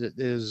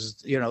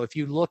is, if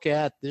you look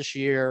at this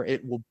year,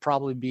 it will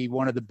probably be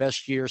one of the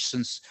best years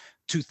since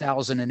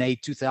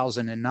 2008,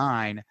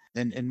 2009.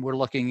 And we're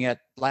looking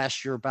at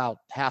last year about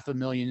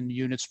 500,000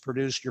 units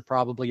produced. You're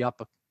probably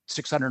up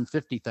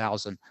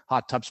 650,000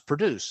 hot tubs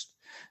produced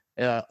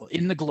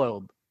in the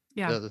globe.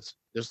 Yeah.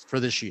 For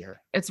this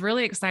year. It's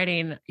really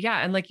exciting. Yeah.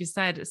 And like you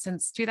said,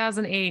 since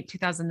 2008,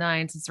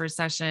 2009, since the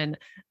recession,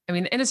 I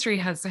mean, the industry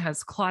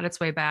has clawed its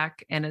way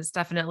back, and it's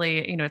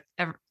definitely,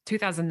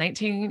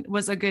 2019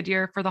 was a good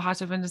year for the hot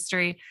tub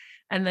industry.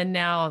 And then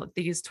now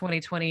these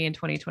 2020 and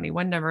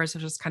 2021 numbers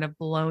have just kind of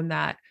blown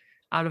that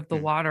out of the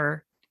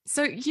water.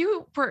 So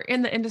you were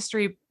in the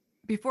industry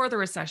before the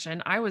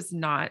recession. I was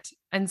not.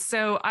 And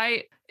so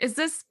is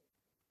this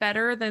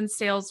better than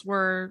sales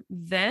were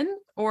then,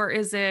 or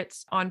is it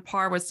on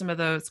par with some of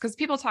those? Because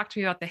people talk to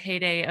me about the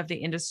heyday of the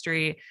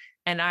industry,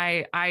 and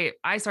I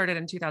started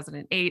in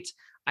 2008.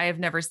 I have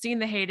never seen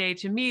the heyday.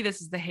 To me, this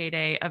is the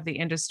heyday of the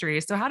industry.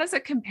 So how does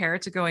it compare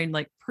to going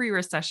like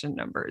pre-recession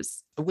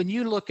numbers? When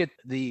you look at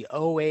the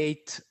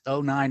 08,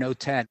 09,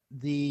 010,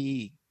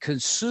 the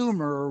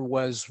consumer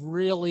was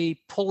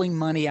really pulling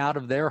money out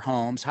of their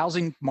homes.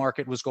 Housing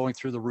market was going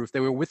through the roof.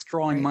 They were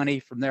withdrawing money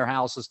from their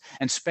houses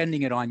and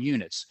spending it on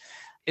units.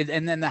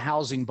 And then the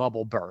housing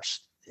bubble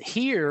burst.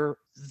 Here,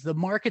 the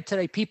market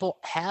today, people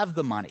have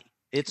the money.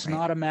 It's Right.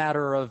 not a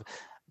matter of,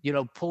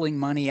 pulling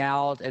money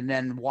out and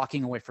then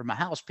walking away from a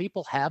house.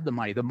 People have the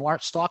money. The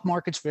stock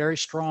market's very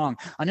strong.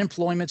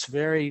 Unemployment's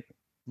very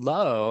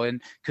low, and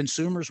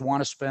consumers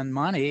want to spend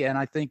money. And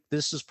I think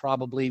this is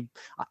probably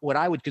what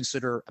I would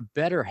consider a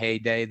better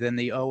heyday than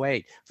the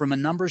 '08. From a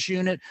numbers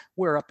unit,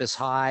 we're up as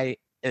high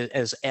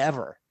as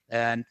ever.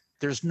 And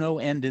there's no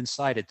end in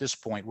sight at this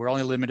point. We're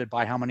only limited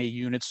by how many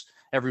units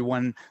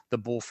everyone, the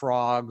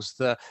bullfrogs,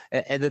 that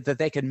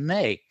they can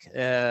make,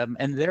 and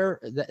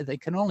they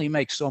can only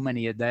make so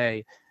many a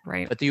day.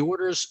 Right. But the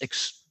orders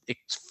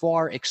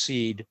far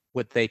exceed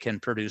what they can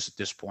produce at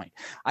this point.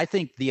 I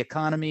think the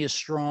economy is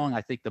strong.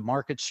 I think the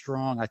market's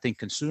strong. I think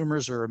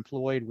consumers are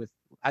employed with.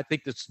 I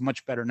think it's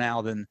much better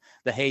now than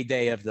the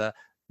heyday of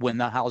when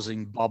the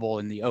housing bubble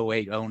in the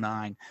 '08,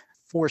 '09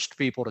 forced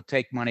people to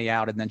take money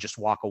out and then just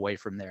walk away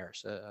from there.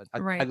 So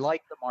I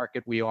like the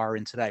market we are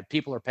in today.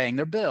 People are paying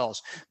their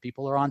bills.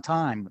 People are on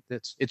time.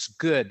 It's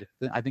good.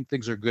 I think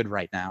things are good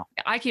right now.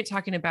 I keep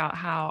talking about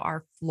how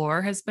our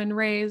floor has been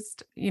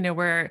raised,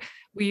 where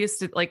we used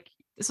to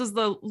this was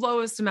the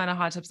lowest amount of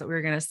hot tubs that we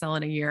were going to sell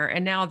in a year.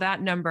 And now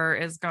that number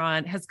has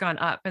gone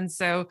up. And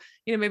so,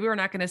 maybe we're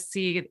not going to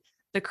see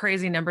the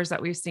crazy numbers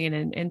that we've seen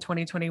in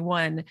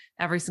 2021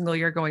 every single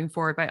year going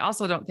forward. But I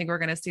also don't think we're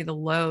going to see the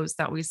lows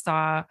that we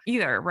saw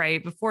either,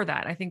 right? Before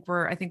that, I think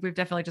we've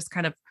definitely just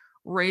kind of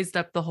raised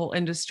up the whole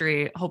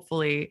industry,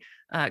 hopefully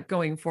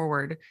going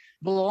forward.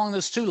 But along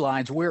those two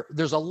lines,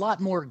 there's a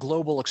lot more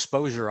global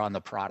exposure on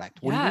the product.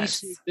 When we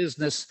see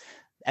business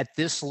at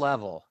this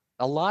level,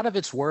 a lot of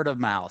it's word of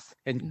mouth,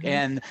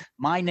 and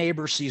my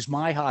neighbor sees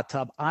my hot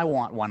tub. I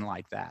want one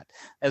like that.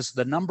 As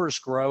the numbers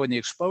grow and the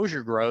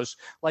exposure grows,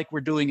 like we're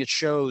doing at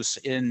shows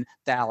in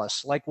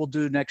Dallas, like we'll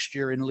do next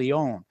year in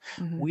Lyon,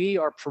 we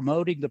are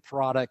promoting the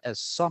product as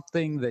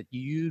something that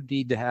you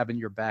need to have in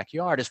your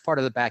backyard as part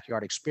of the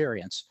backyard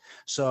experience.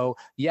 So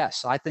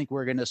yes, I think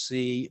we're going to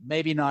see,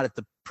 maybe not at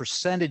the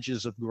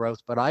percentages of growth,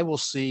 but I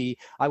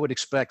would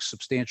expect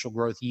substantial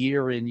growth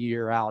year in,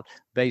 year out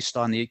based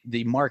on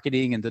the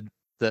marketing and the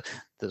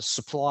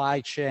supply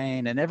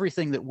chain and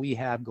everything that we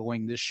have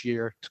going this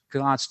year to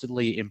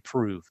constantly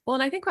improve. Well,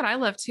 and I think what I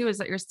love too is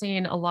that you're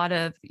seeing a lot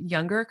of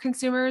younger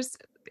consumers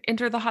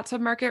enter the hot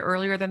tub market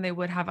earlier than they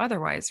would have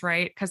otherwise,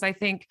 right? Because I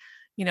think,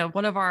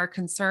 one of our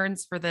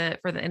concerns for the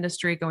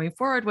industry going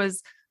forward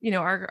was,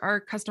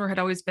 our customer had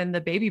always been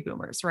the baby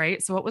boomers,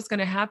 right? So what was going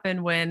to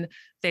happen when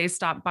they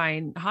stopped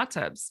buying hot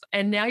tubs?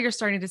 And now you're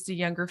starting to see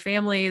younger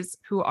families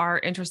who are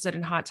interested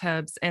in hot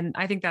tubs. And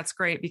I think that's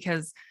great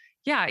because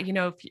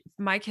if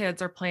my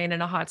kids are playing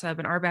in a hot tub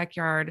in our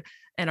backyard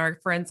and our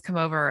friends come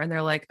over and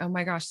they're like, oh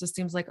my gosh, this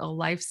seems like a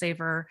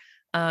lifesaver.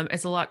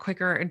 It's a lot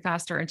quicker and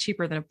faster and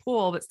cheaper than a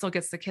pool, but still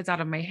gets the kids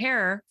out of my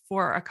hair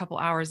for a couple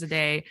hours a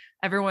day.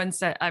 Everyone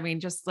said,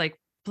 just like,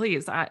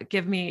 please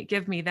give me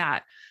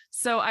that.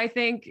 So I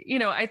think,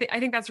 I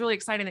think that's really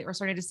exciting that we're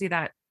starting to see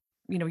that,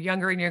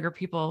 younger and younger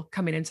people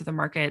coming into the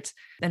market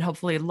and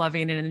hopefully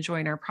loving and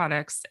enjoying our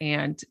products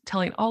and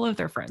telling all of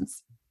their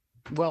friends.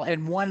 Well,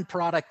 and one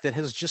product that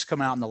has just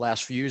come out in the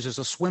last few years is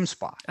a swim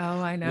spa.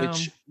 Oh, I know.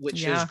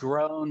 Which has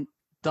grown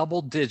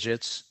double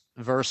digits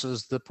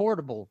versus the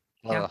portable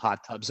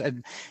hot tubs.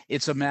 And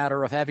it's a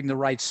matter of having the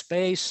right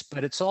space,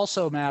 but it's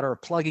also a matter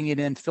of plugging it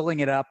in, filling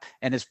it up,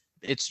 and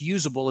it's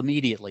usable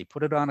immediately.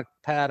 Put it on a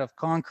pad of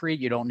concrete.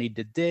 You don't need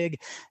to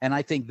dig. And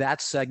I think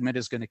that segment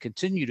is going to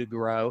continue to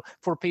grow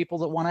for people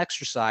that want to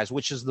exercise,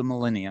 which is the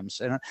millenniums.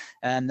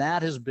 And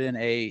that has been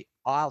a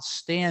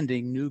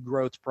outstanding new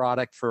growth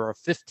product for a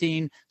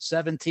 15,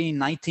 17,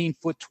 19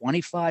 foot,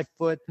 25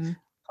 foot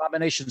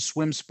combination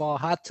swim spa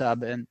hot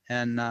tub.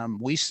 And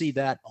we see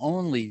that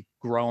only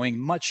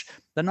growing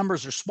the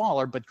numbers are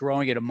smaller, but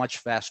growing at a much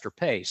faster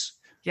pace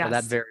for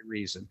that very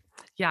reason.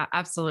 Yeah,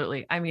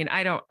 absolutely. I mean,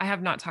 I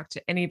have not talked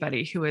to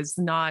anybody who is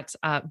not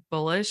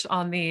bullish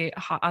on the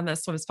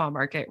swim spa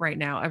market right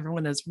now.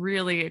 Everyone is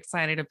really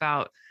excited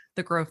about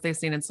the growth they've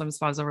seen in swim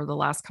spas over the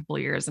last couple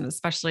of years, and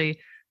especially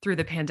through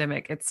the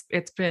pandemic.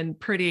 It's been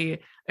pretty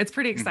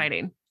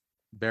exciting.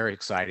 Very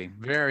exciting.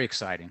 Very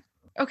exciting.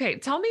 Okay,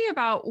 tell me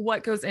about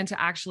what goes into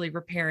actually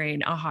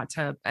repairing a hot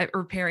tub,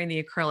 repairing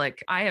the acrylic.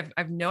 I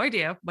have no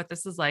idea what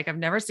this is like. I've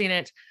never seen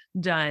it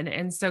done.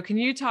 And so can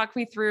you talk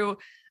me through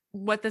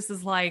what this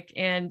is like?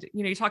 And,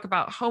 you talk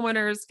about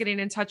homeowners getting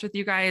in touch with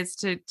you guys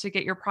to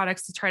get your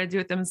products to try to do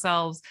it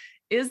themselves.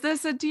 Is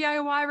this a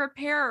DIY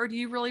repair, or do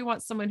you really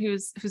want someone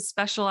who's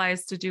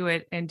specialized to do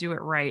it and do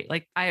it right?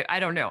 Like, I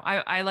don't know.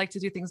 I like to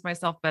do things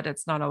myself, but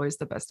it's not always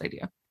the best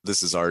idea.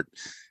 This is Art.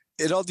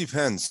 It all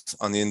depends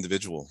on the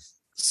individual.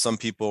 Some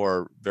people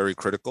are very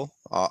critical.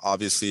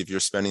 Obviously, if you're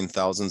spending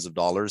thousands of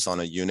dollars on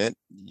a unit,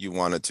 you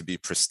want it to be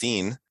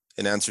pristine.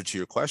 In answer to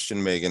your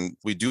question, Megan,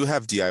 we do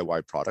have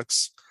DIY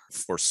products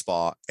for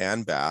spa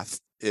and bath.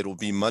 It'll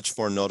be much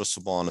more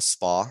noticeable on a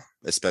spa,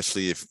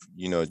 especially if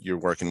you're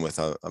working with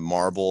a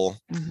marble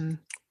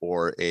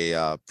or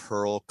a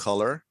pearl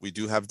color. We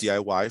do have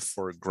DIY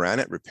for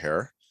granite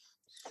repair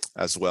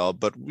as well,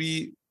 but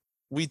we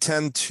we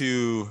tend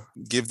to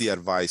give the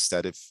advice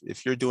that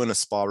if you're doing a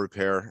spa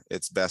repair,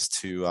 it's best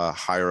to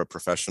hire a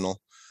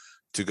professional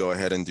to go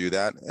ahead and do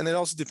that. And it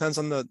also depends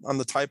on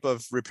the type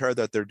of repair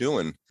that they're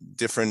doing.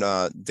 Different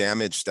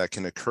damage that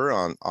can occur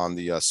on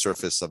the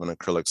surface of an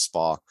acrylic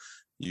spa.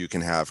 You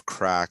can have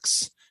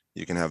cracks,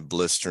 you can have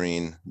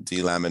blistering,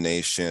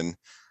 delamination.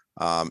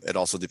 It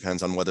also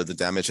depends on whether the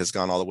damage has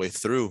gone all the way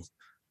through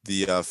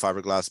the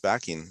fiberglass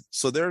backing.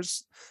 So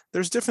there's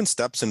different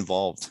steps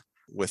involved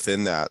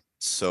within that.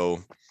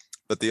 So,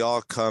 but they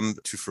all come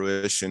to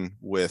fruition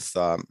with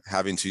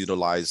having to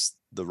utilize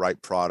the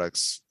right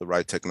products, the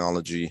right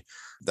technology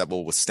that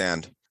will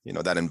withstand,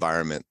 that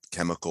environment,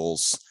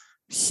 chemicals,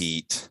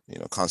 heat,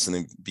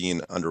 constantly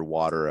being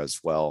underwater as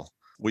well.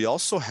 We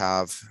also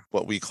have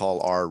what we call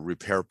our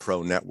Repair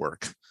Pro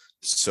network.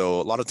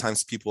 So a lot of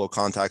times people will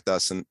contact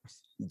us, and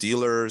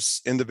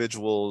dealers,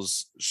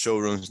 individuals,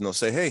 showrooms, and they'll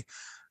say, hey,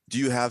 do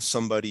you have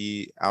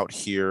somebody out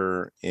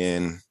here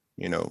in,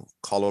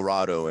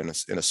 Colorado in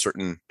a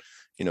certain,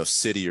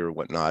 city or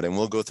whatnot? And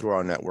we'll go through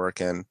our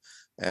network, and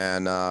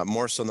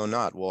more so than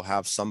not, we'll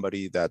have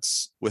somebody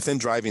that's within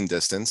driving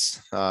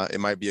distance. It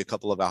might be a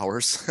couple of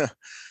hours,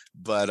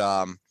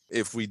 but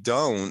if we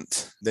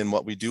don't, then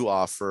what we do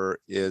offer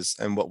is,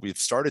 and what we've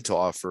started to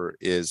offer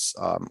is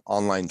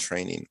online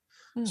training.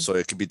 So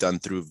it could be done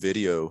through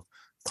video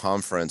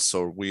conference.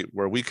 So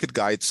where we could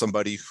guide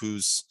somebody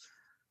who's,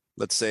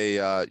 let's say,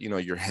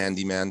 your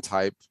handyman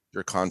type,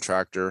 your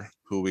contractor,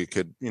 who we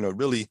could,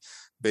 really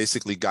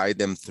basically guide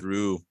them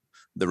through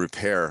the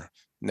repair.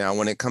 Now,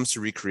 when it comes to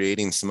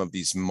recreating some of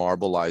these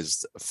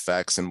marbleized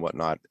effects and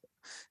whatnot,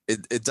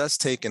 it does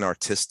take an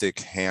artistic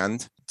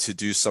hand to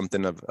do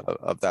something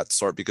of that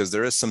sort, because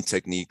there is some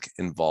technique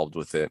involved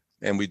with it.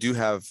 And we do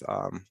have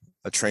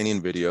a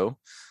training video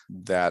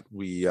that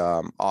we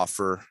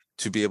offer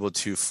to be able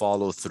to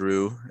follow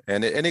through.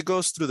 And it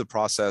goes through the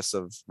process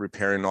of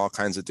repairing all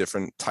kinds of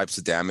different types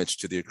of damage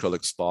to the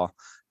acrylic spa,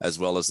 as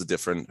well as the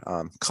different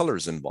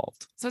colors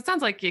involved. So it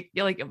sounds like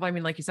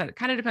like you said, it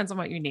kind of depends on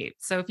what you need.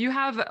 So if you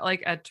have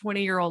like a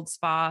 20-year-old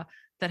spa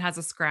that has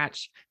a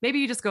scratch, maybe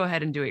you just go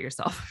ahead and do it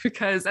yourself,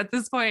 because at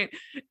this point,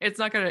 it's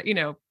not going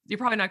to, you're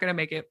probably not going to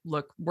make it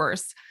look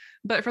worse.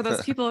 But for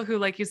those people who,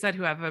 like you said,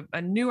 who have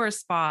a newer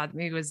spa that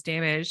maybe was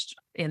damaged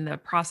in the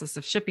process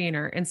of shipping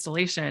or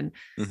installation,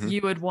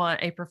 you would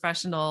want a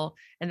professional,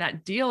 and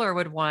that dealer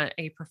would want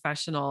a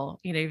professional.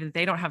 Even if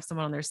they don't have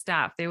someone on their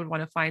staff, they would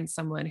want to find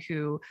someone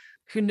who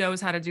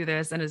knows how to do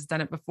this and has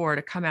done it before,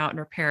 to come out and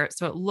repair it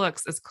so it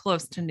looks as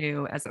close to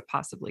new as it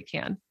possibly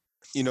can.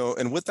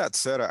 And with that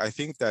said, I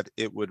think that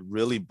it would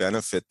really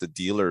benefit the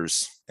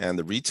dealers and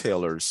the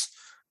retailers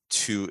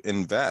to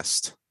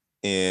invest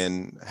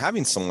in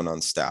having someone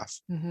on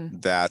staff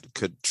that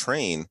could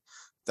train,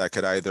 that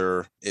could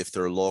either, if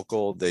they're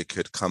local, they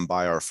could come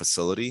by our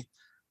facility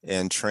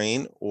and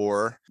train,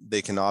 or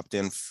they can opt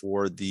in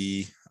for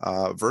the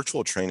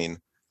virtual training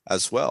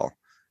as well.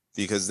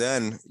 Because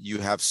then you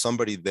have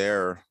somebody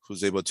there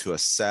who's able to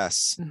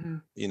assess,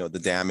 the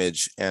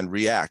damage and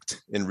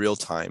react in real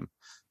time,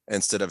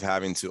 instead of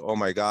having to, oh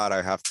my God,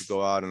 I have to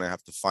go out and I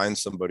have to find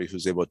somebody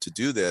who's able to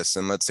do this.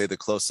 And let's say the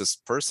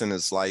closest person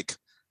is like,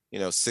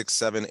 6,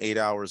 7, 8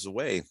 hours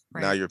away.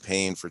 Right. Now you're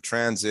paying for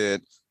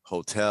transit,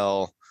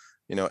 hotel,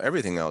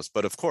 everything else.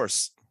 But of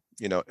course,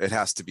 it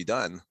has to be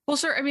done. Well,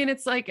 sure. I mean,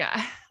 it's like,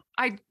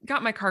 I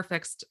got my car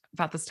fixed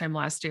about this time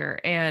last year,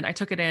 and I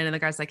took it in, and the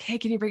guy's like, hey,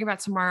 can you bring it back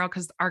tomorrow?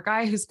 Because our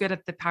guy who's good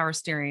at the power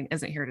steering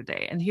isn't here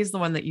today. And he's the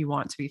one that you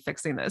want to be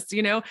fixing this,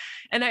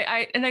 And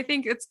I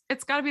think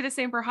it's gotta be the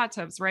same for hot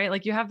tubs, right?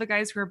 Like, you have the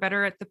guys who are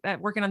better at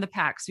working on the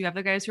packs. You have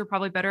the guys who are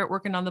probably better at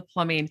working on the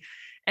plumbing.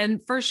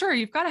 And for sure,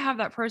 you've got to have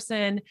that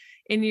person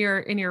in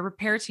your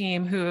repair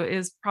team who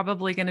is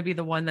probably going to be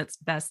the one that's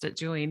best at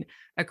doing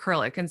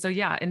acrylic. And so,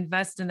 yeah,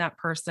 invest in that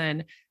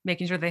person,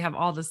 making sure they have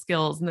all the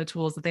skills and the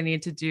tools that they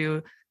need to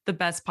do the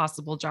best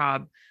possible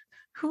job.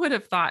 Who would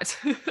have thought?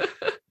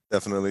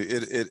 Definitely.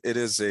 It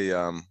is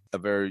a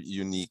very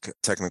unique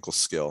technical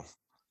skill,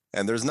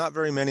 and there's not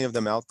very many of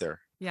them out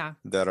there. Yeah.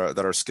 That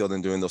are skilled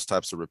in doing those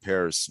types of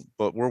repairs,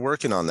 but we're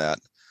working on that.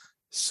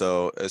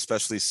 So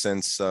especially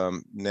since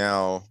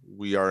now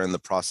we are in the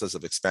process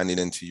of expanding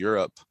into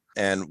Europe.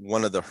 And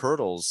one of the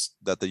hurdles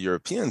that the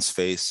Europeans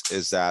face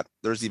is that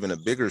there's even a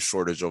bigger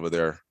shortage over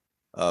there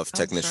of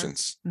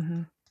technicians.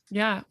 Sure.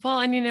 Yeah.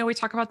 Well, and, we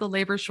talk about the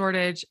labor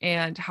shortage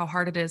and how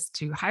hard it is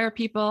to hire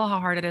people, how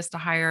hard it is to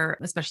hire,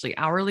 especially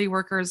hourly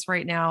workers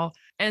right now.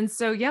 And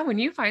so, yeah, when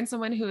you find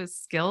someone who is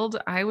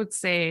skilled, I would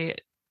say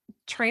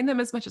train them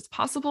as much as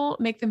possible,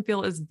 make them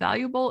feel as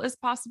valuable as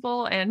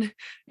possible, and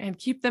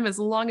keep them as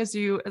long as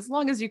you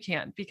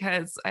can,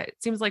 because it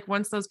seems like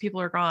once those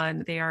people are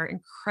gone, they are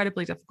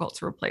incredibly difficult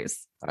to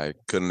replace. I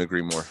couldn't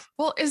agree more.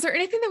 Well, is there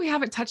anything that we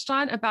haven't touched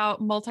on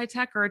about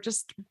multi-tech, or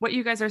just what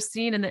you guys are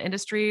seeing in the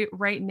industry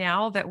right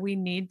now that we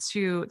need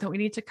to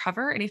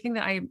cover? Anything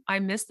that I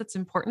missed that's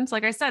important?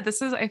 Like I said,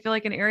 this is, I feel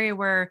like, an area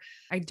where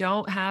I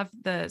don't have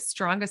the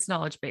strongest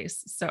knowledge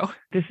base. So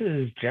this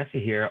is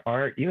Jesse here.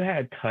 Art, you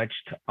had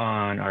touched on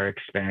on our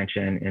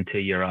expansion into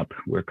Europe.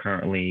 We're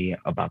currently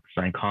about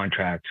to sign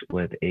contracts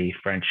with a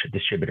French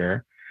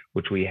distributor,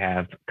 which we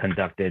have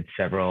conducted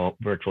several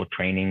virtual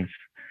trainings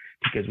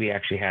because we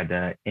actually had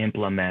to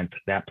implement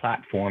that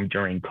platform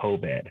during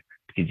COVID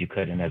because you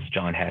couldn't, as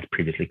John has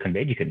previously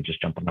conveyed, you couldn't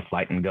just jump on a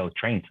flight and go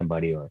train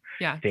somebody or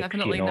fix,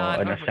 definitely you know,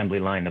 not an assembly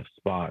line of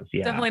spas.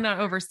 Yeah, definitely not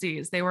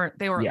overseas. They weren't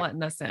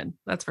letting us in.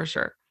 That's for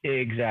sure.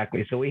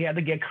 Exactly. So we had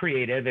to get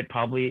creative. It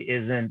probably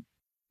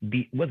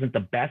wasn't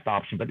the best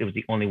option, but it was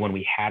the only one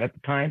we had at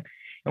the time.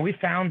 And we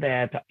found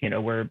that, you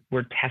know,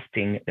 we're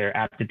testing their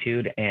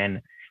aptitude,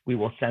 and we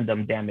will send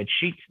them damaged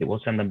sheets. They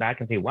will send them back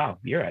and say, wow,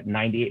 you're at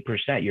 98%.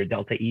 Your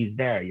delta E is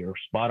there. You're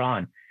spot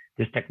on.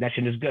 This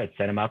technician is good.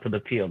 Send him out to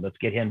the field. Let's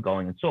get him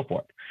going and so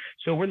forth.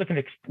 So we've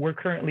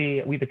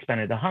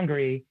expanded to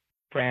Hungary,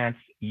 France,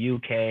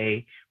 UK.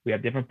 We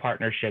have different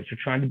partnerships.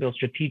 We're trying to build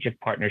strategic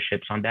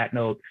partnerships. On that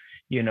note,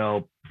 you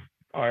know,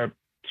 our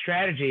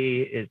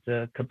strategy is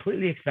to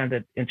completely expand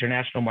the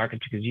international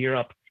markets because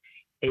Europe,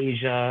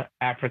 Asia,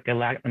 Africa,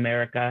 Latin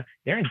America,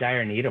 they're in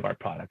dire need of our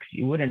products.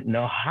 You wouldn't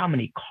know how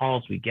many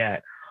calls we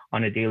get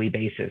on a daily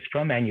basis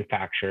from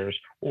manufacturers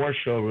or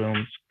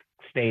showrooms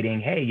stating,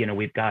 hey, you know,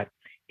 we've got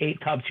 8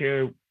 tubs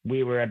here.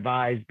 We were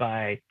advised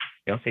by,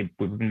 you know, say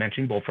we've been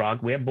mentioning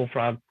Bullfrog. We have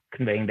Bullfrog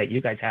conveying that you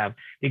guys have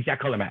the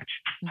exact color match.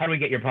 How do we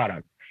get your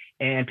product?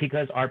 And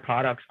because our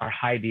products are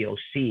high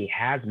VOC,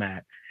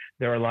 hazmat,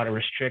 there are a lot of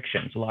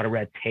restrictions, a lot of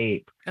red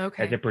tape as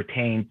it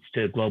pertains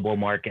to global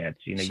markets.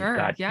 You know, you've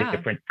got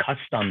different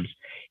customs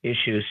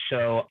issues.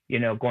 So, you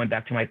know, going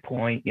back to my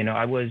point, you know,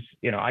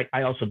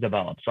 I also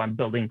developed. So I'm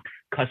building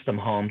custom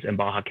homes in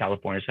Baja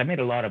California. So I made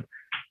a lot of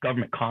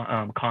government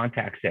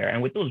contacts there.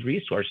 And with those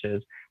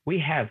resources, we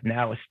have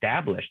now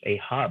established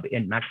a hub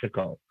in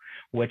Mexico,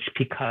 which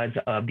because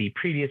of it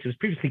was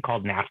previously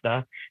called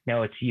NAFTA.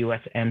 Now it's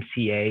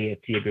USMCA.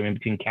 It's the agreement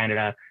between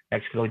Canada,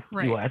 Mexico,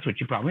 US, which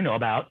you probably know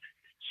about.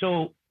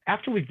 So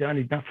after we've done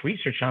enough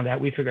research on that,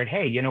 we figured,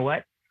 hey, you know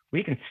what?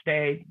 We can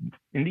stay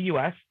in the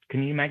US,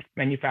 continue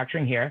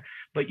manufacturing here,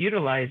 but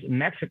utilize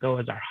Mexico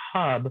as our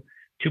hub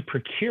to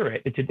procure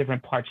it into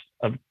different parts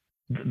of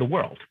the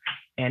world.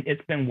 And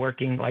it's been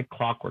working like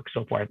clockwork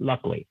so far,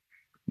 luckily,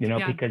 you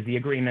know, because the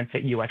agreements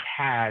that US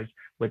has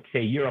with,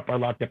 say, Europe are a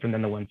lot different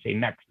than the ones, say,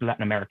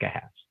 Latin America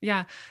has.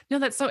 Yeah. No,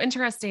 that's so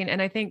interesting.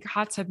 And I think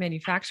hot tub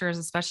manufacturers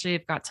especially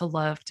have got to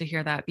love to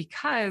hear that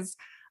because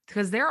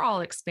they're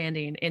all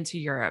expanding into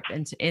Europe,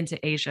 into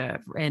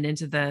Asia, and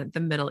into the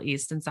Middle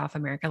East and South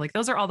America. Like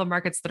those are all the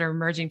markets that are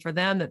emerging for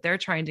them that they're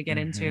trying to get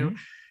into.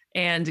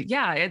 And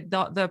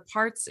the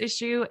parts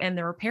issue and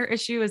the repair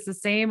issue is the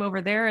same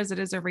over there as it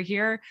is over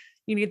here.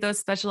 You need those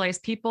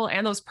specialized people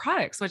and those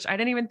products, which I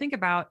didn't even think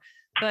about.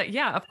 But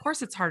yeah, of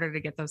course, it's harder to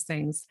get those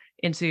things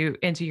into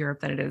Europe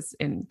than it is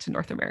into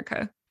North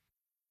America.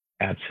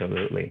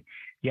 Absolutely.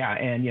 Yeah.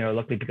 And, you know,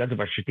 luckily because of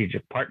our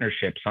strategic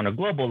partnerships on a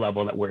global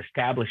level that we're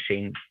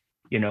establishing,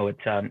 you know,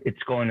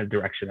 it's going in the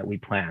direction that we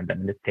planned. I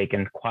mean, it's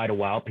taken quite a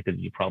while because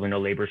you probably know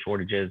labor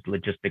shortages,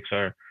 logistics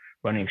are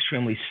running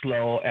extremely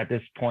slow at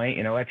this point.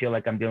 You know, I feel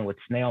like I'm dealing with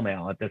snail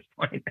mail at this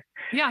point.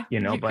 Yeah. You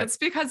know, but it's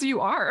because you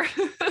are.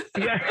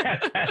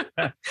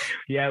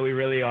 Yeah, we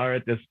really are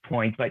at this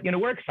point. But, you know,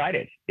 we're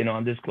excited, you know,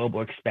 on this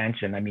global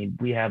expansion. I mean,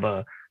 we have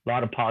a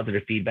lot of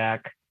positive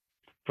feedback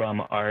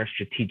from our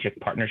strategic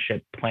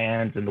partnership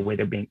plans and the way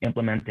they're being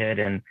implemented.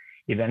 And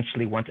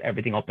eventually, once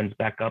everything opens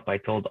back up, I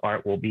told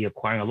Art we'll be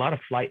acquiring a lot of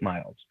flight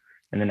miles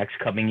in the next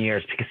coming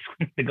years because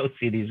we need to go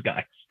see these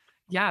guys.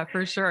 Yeah,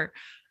 for sure.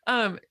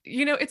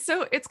 You know, it's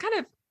kind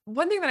of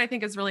one thing that I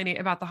think is really neat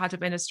about the hot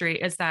tub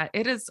industry is that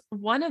it is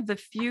one of the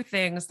few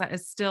things that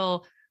is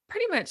still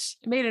pretty much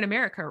made in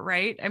America,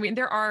 right? I mean,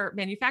 there are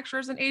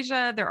manufacturers in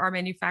Asia, there are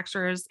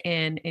manufacturers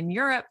in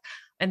Europe,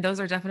 and those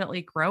are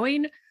definitely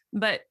growing.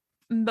 But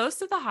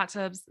most of the hot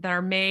tubs that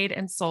are made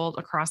and sold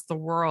across the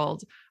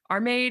world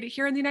are made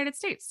here in the United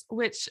States,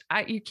 which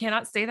you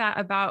cannot say that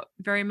about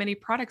very many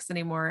products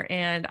anymore.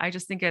 And I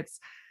just think it's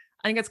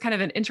kind of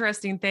an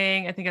interesting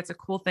thing. I think it's a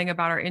cool thing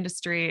about our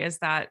industry is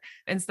that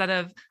instead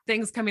of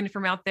things coming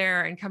from out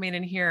there and coming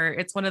in here,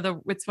 it's one of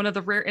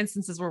the rare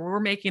instances where we're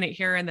making it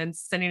here and then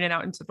sending it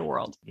out into the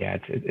world. Yeah,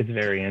 it's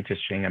very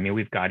interesting. I mean,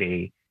 we've got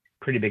a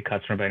pretty big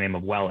customer by the name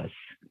of Wellis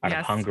out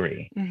of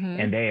Hungary,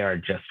 and they are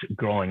just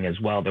growing as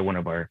well. They're one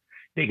of our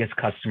biggest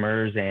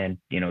customers, and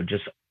you know,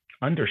 just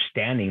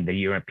understanding the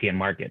European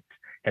market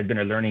has been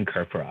a learning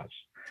curve for us.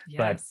 Yes.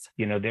 But,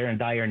 you know, they're in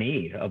dire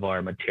need of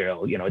our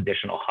material, you know,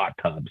 additional hot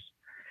tubs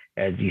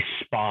as these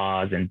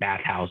spas and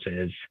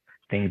bathhouses,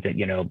 things that,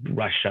 you know,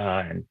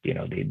 Russia and, you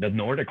know, the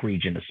Nordic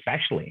region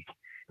especially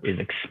is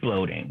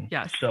exploding.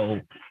 Yes. So,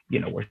 you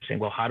know, we're saying,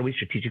 well, how do we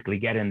strategically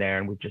get in there?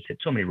 And we've just hit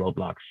so many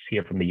roadblocks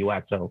here from the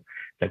US. So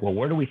it's like, well,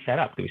 where do we set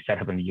up? Do we set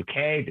up in the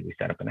UK? Do we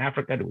set up in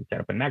Africa? Do we set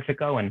up in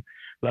Mexico? And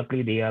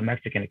luckily the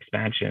Mexican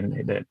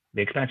expansion,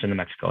 the expansion to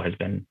Mexico has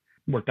been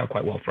worked out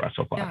quite well for us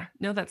so far. Yeah,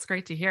 no, that's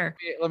great to hear.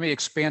 Let me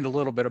expand a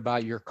little bit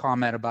about your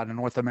comment about a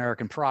North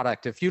American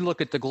product. If you look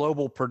at the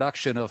global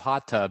production of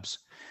hot tubs,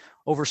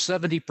 over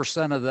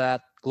 70% of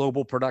that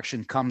global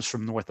production comes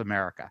from North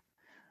America.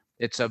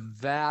 It's a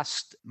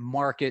vast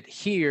market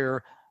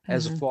here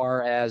as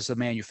far as the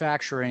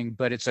manufacturing,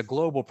 but it's a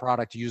global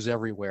product used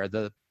everywhere.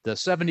 The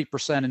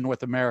 70% in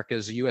North America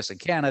is the US and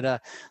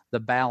Canada. The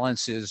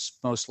balance is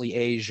mostly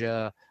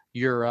Asia,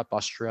 Europe,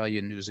 Australia,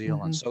 and New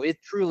Zealand. So it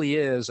truly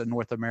is a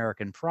North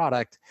American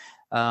product,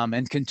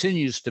 and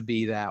continues to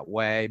be that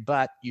way.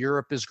 But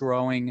Europe is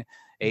growing.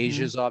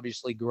 Asia is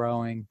obviously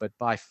growing, but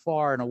by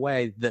far and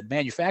away, the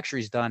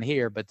manufacturing is done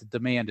here, but the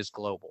demand is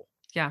global.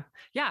 Yeah.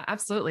 Yeah,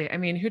 absolutely. I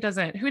mean, who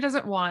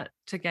doesn't want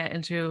to get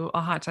into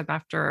a hot tub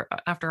after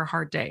a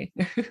hard day?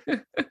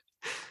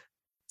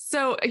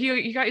 So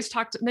you guys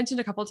mentioned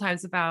a couple of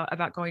times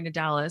about going to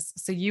Dallas.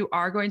 So you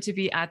are going to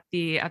be at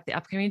the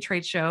upcoming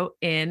trade show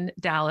in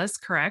Dallas,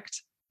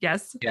 correct?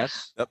 Yes.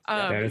 Yes. Yep.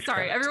 Sorry,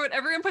 correct.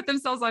 everyone put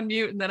themselves on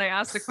mute, and then I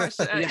asked a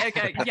question, like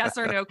a yes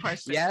or no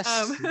question.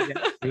 Yes.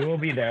 We will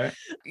be there.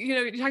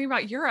 You're talking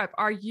about Europe.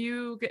 Are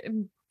you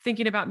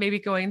thinking about maybe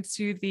going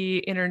to the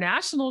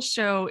international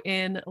show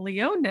in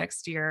Lyon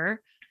next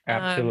year?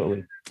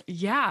 Absolutely.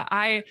 Yeah,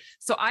 I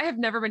have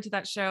never been to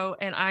that show,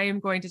 and I am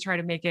going to try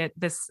to make it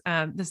this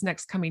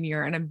next coming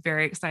year. And I'm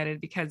very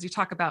excited because you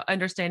talk about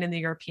understanding the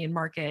European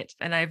market,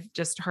 and I've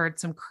just heard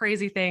some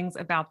crazy things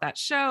about that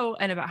show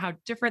and about how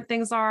different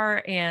things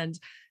are, and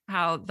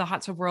how the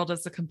hot tub world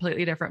is a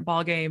completely different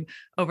ballgame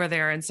over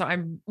there. And so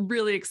I'm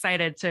really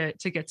excited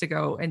to get to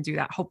go and do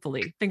that.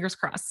 Hopefully, fingers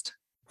crossed.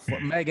 Well,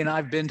 Megan,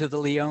 I've been to the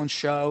Lyon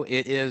show.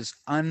 It is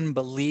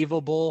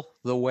unbelievable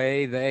the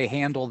way they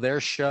handle their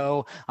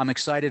show. I'm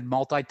excited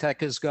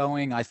Multitech is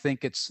going. I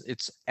think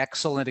it's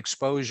excellent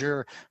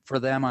exposure for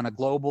them on a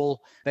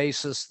global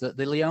basis. The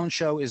Lyon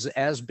show is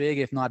as big,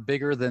 if not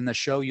bigger, than the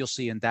show you'll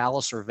see in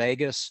Dallas or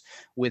Vegas,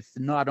 with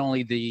not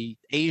only the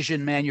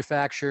Asian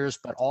manufacturers,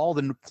 but all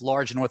the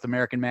large North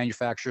American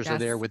manufacturers are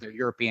there with their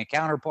European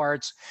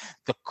counterparts.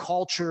 The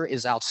culture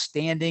is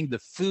outstanding. The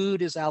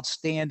food is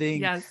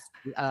outstanding. Yes.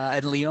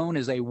 And Lyon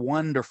is a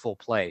wonderful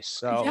place.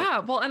 So yeah,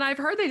 well, and I've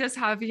heard they just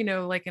have,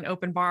 like an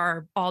open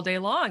bar all day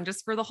long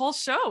just for the whole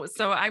show.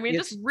 So I mean, it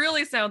just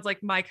really sounds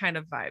like my kind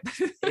of vibe.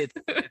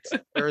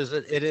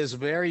 it is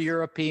very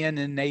European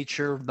in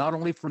nature, not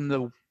only from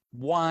the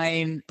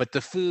wine, but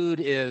the food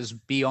is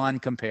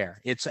beyond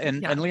compare.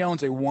 And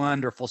Lyon's a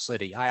wonderful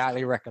city. I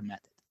highly recommend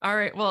it. All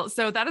right. Well,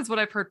 so that is what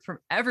I've heard from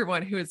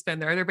everyone who has been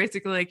there. They're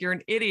basically like, you're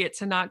an idiot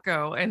to not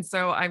go. And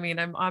so, I mean,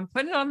 I'm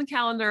putting it on the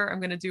calendar. I'm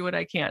going to do what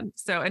I can.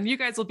 So, and you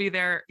guys will be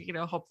there,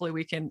 hopefully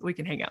we can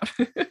hang out.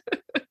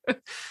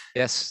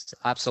 Yes,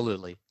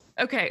 absolutely.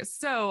 Okay.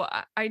 So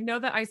I know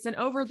that I sent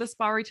over the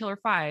Spa Retailer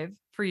 5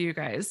 for you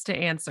guys to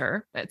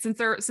answer. Since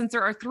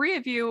there are 3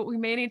 of you, we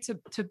may need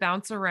to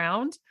bounce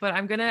around, but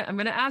I'm gonna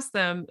ask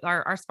them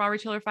our Spa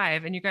Retailer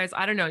 5, and you guys,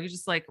 I don't know, you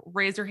just like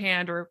raise your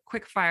hand or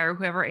quick fire.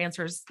 Whoever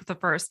answers the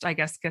first, I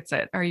guess, gets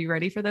it. Are you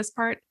ready for this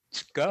part?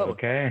 Let's go.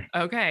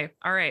 Okay.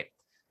 All right.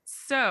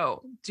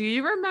 So do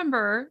you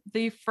remember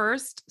the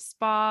first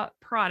spa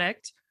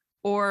product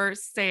or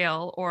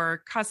sale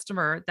or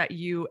customer that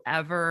you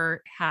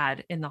ever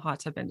had in the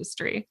hot tub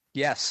industry?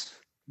 Yes.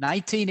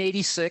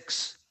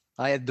 1986.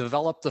 I had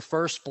developed the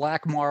first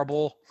black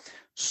marble,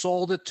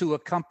 sold it to a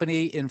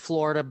company in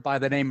Florida by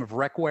the name of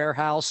Rec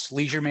Warehouse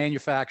Leisure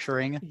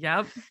Manufacturing.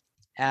 Yep.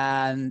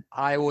 And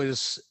I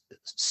was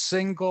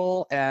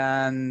single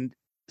and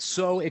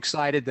so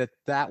excited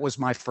that was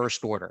my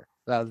first order.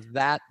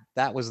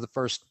 That was the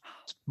first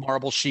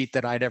marble sheet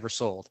that I'd ever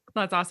sold.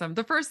 That's awesome.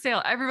 The first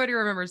sale, everybody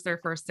remembers their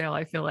first sale.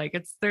 I feel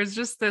like there's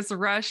just this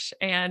rush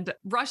and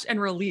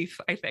relief,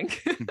 I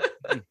think.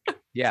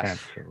 Yes,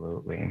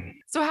 absolutely.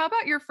 So how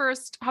about your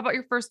first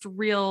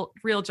real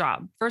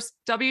job? First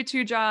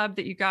W-2 job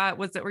that you got?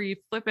 Was it were you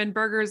flipping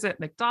burgers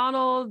at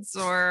McDonald's,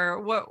 or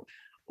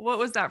what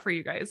was that for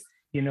you guys?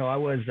 I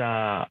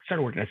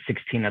started working at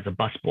 16 as a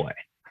busboy.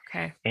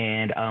 Okay.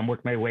 And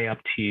worked my way up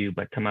to,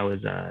 by the time I was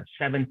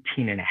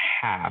 17 and a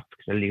half,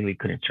 because I legally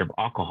couldn't serve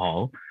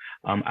alcohol,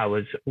 I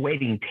was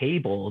waiting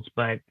tables,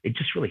 but it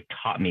just really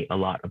taught me a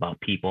lot about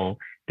people,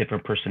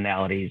 different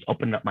personalities,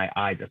 opened up my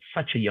eyes at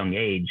such a young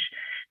age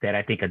that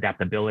I think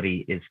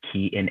adaptability is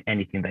key in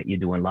anything that you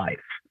do in life.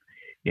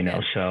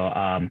 So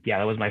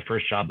that was my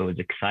first job. It was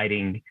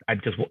exciting. I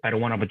don't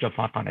want to jump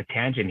off on a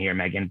tangent here,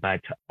 Megan, but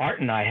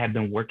Art and I have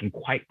been working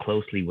quite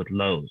closely with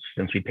Lowe's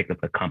since we picked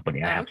up the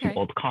company. I have some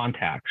old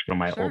contacts from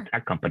my old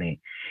tech company.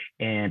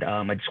 And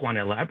I just want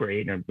to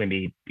elaborate and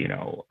maybe,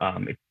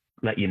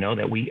 let you know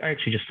that we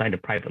actually just signed a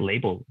private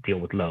label deal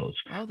with Lowe's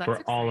for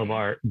exciting. All of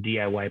our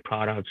DIY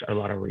products, a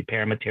lot of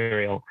repair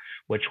material,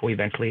 which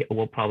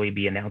we'll probably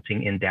be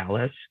announcing in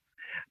Dallas.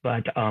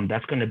 But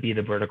that's going to be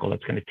the vertical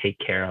that's going to take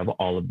care of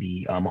all of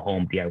the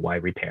home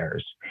DIY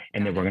repairs.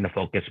 And then we're going to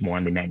focus more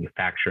on the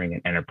manufacturing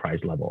and enterprise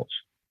levels.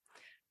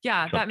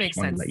 Yeah, so that makes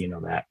sense. Let you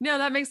know that. No,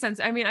 that makes sense.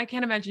 I mean, I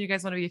can't imagine you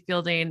guys want to be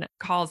fielding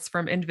calls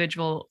from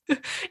individual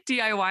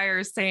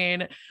DIYers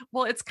saying,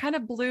 well, it's kind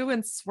of blue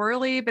and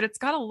swirly, but it's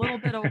got a little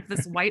bit of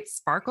this white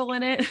sparkle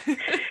in it.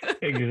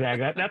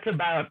 Exactly. That's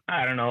about,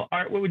 I don't know,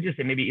 Art, what would you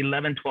say? Maybe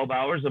 11, 12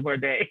 hours of our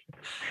day.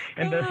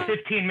 And those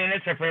 15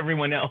 minutes are for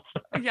everyone else.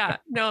 Yeah,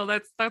 no,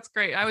 that's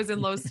great. I was in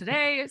Lowe's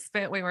today,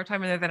 spent way more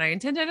time in there than I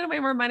intended and way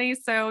more money.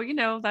 So,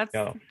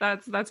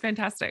 that's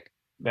fantastic.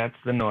 That's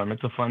the norm.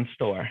 It's a fun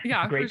store.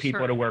 Yeah, Great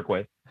people to work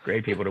with.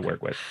 Great people to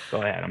work with.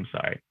 Go ahead. I'm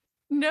sorry.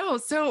 No.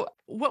 So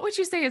what would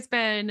you say has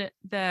been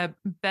the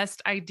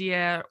best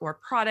idea or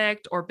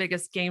product or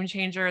biggest game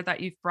changer that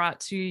you've brought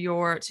to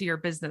your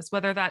business,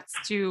 whether that's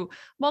to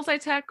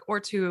multi-tech or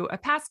to a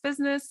past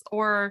business,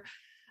 or,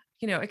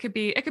 it could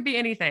be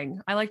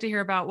anything. I like to hear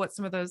about what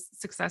some of those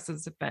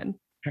successes have been.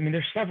 I mean,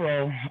 there's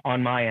several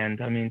on my end.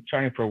 I mean,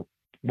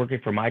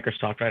 working for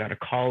Microsoft right out of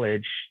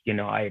college,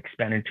 I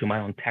expanded to my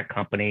own tech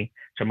company,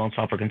 so my own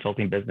software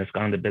consulting business,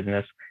 got into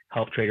business,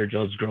 helped Trader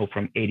Joe's grow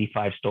from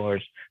 85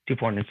 stores to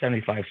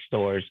 475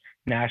 stores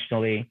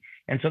nationally.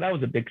 And so that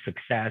was a big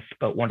success.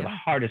 But one of the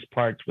hardest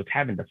parts was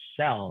having to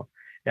sell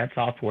that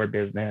software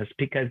business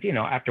because,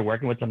 after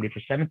working with somebody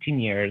for 17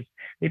 years,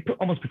 they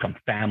almost become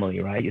family,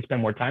 right? You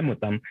spend more time with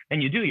them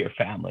than you do your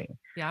family.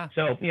 Yeah.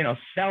 So,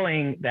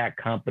 selling that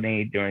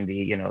company during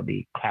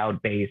the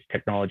cloud-based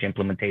technology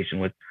implementation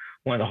was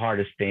one of the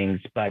hardest things.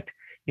 But,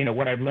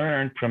 what I've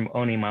learned from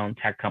owning my own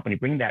tech company,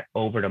 bringing that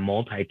over to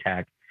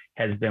multi-tech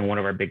has been one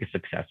of our biggest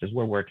successes.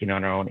 We're working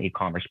on our own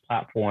e-commerce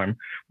platform.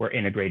 We're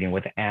integrating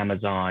with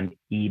Amazon,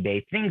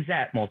 eBay, things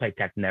that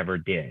multi-tech never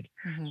did.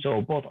 Mm-hmm.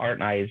 So both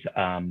Art and I's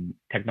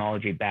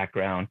technology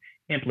background,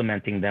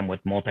 implementing them with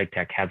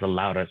multi-tech has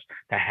allowed us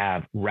to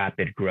have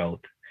rapid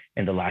growth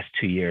in the last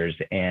 2 years.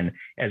 And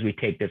as we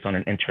take this on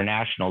an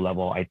international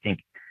level, I think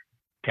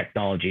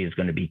technology is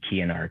going to be key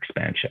in our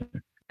expansion.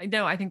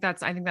 No, I think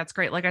that's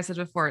great. Like I said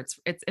before,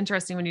 it's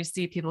interesting when you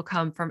see people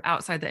come from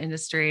outside the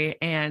industry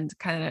and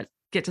kind of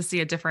get to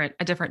see a different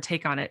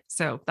take on it.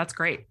 So that's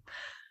great.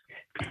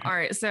 All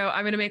right. So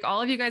I'm going to make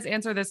all of you guys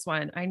answer this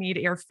one. I need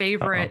your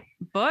favorite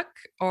book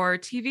or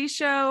TV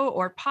show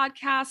or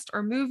podcast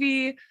or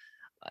movie.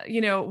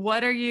 What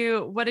do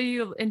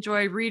you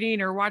enjoy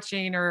reading or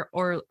watching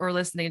or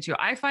listening to?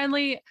 I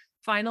finally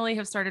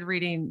have started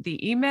reading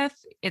The E-Myth.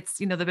 It's,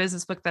 the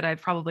business book that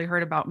I've probably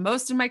heard about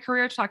most in my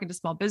career, talking to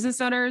small business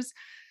owners.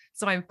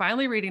 So I'm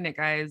finally reading it,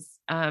 guys.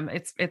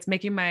 It's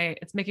making my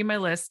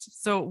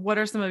list. So what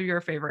are some of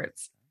your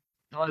favorites?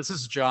 Well, this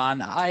is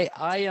John. I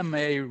am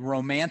a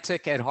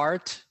romantic at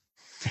heart.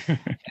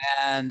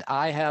 And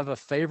I have a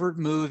favorite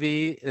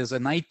movie is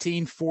a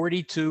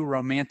 1942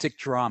 romantic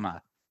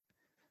drama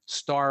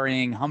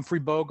starring Humphrey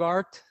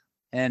Bogart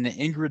and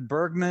Ingrid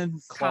Bergman,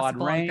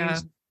 Claude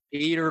Rains,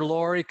 Peter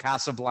Lorre,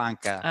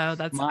 Casablanca. Oh,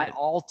 that's my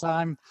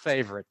all-time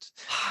favorite.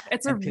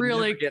 It's a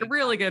really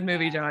good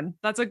movie, John.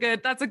 That's a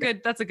good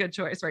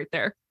choice right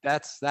there.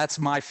 That's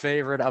my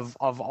favorite of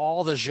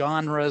all the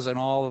genres and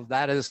all of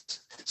that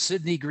is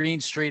Sydney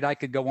Greenstreet. I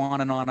could go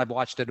on and on. I've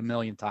watched it a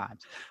million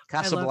times.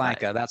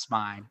 Casablanca, that's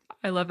mine.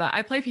 I love that.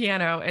 I play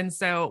piano, and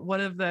so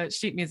one of the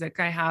sheet music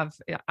I have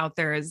out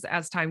there is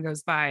As Time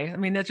Goes By. I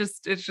mean, it's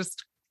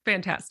just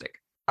fantastic.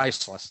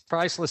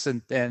 Priceless,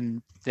 and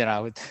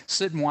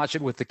sit and watch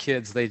it with the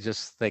kids. They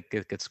just think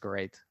it's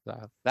great.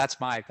 That's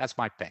my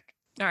pick.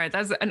 All right,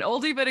 that's an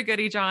oldie but a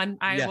goodie, John.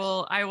 I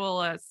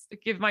will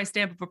give my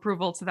stamp of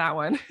approval to that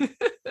one.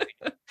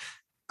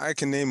 I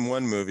can name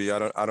one movie. I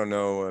don't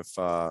know if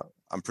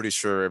I'm pretty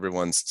sure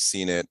everyone's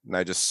seen it, and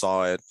I just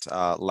saw it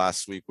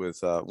last week with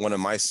one of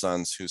my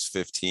sons who's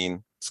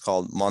 15. It's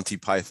called Monty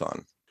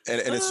Python.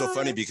 And it's so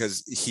funny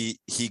because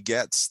he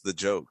gets the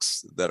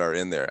jokes that are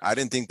in there. I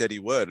didn't think that he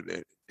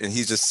would. And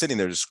he's just sitting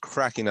there just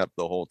cracking up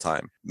the whole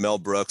time. Mel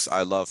Brooks,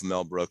 I love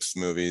Mel Brooks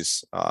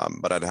movies.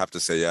 But I'd have to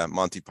say, yeah,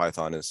 Monty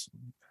Python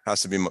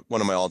has to be one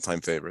of my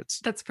all-time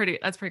favorites. That's pretty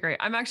great.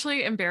 I'm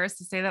actually embarrassed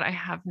to say that I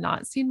have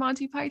not seen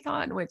Monty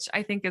Python, which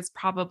I think is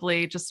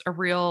probably just a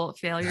real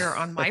failure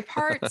on my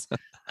part.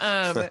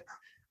 But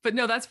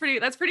no, that's pretty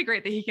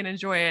great that he can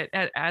enjoy it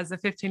as a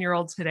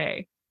 15-year-old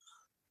today.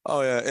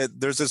 Oh yeah,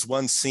 there's this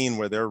one scene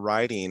where they're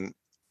riding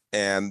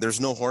and there's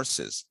no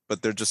horses,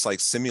 but they're just like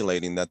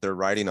simulating that they're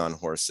riding on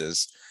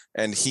horses.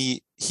 And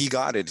he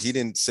got it. He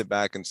didn't sit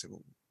back and say,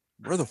 well,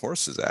 where are the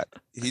horses at?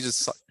 He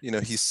just,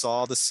 he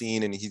saw the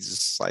scene and he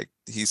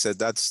said,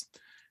 that's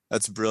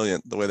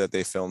brilliant the way that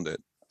they filmed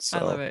it. So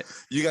I love it.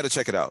 You got to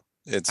check it out.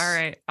 It's all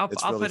right. I'll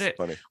really put it.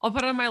 Funny. I'll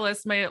put it on my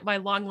list, my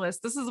long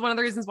list. This is one of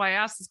the reasons why I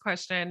asked this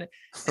question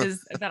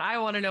is that I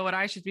want to know what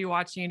I should be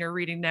watching or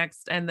reading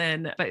next,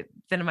 but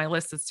then my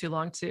list is too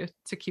long to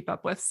keep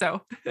up with.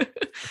 So,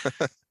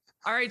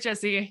 all right,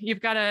 Jesse, you've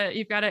got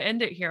to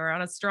end it here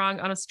on a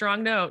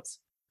strong note.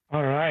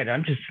 All right,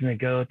 I'm just gonna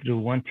go through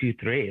 1, 2,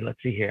 3. Let's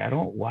see here. I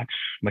don't watch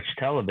much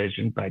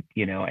television, but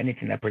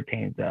anything that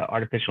pertains to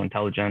artificial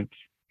intelligence,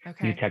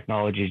 new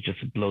technologies just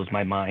blows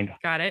my mind.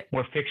 Got it.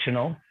 More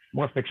fictional,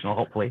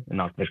 hopefully, and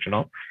not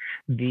fictional.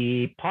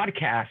 The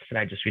podcast that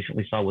I just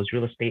recently saw was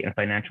Real Estate and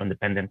Financial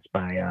Independence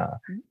by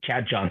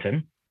Chad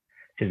Johnson.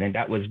 His name.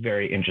 That was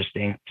very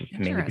interesting, just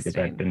mainly because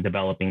I've been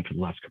developing for the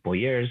last couple of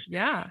years.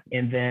 Yeah.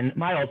 And then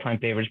my all-time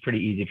favorite is pretty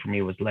easy for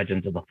me was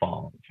Legends of the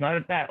Fall. It's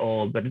not that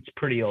old, but it's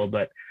pretty old.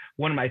 But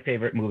one of my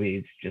favorite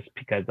movies, just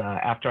because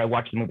after I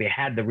watched the movie, I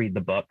had to read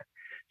the book.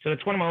 So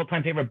it's one of my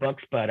all-time favorite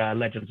books, but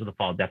Legends of the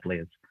Fall definitely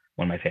is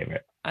one of my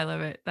favorite. I love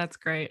it. That's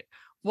great.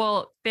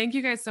 Well, thank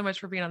you guys so much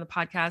for being on the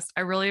podcast.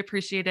 I really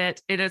appreciate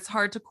it. It is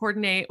hard to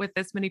coordinate with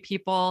this many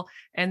people.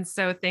 And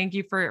so thank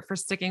you for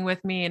sticking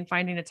with me and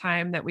finding a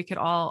time that we could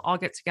all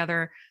get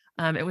together.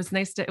 It was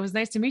nice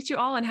to meet you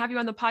all and have you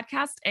on the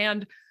podcast.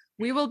 And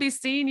we will be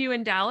seeing you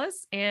in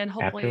Dallas, and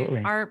hopefully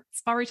Absolutely. Our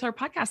Spa Retailer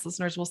podcast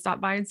listeners will stop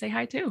by and say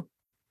hi too.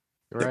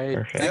 Great.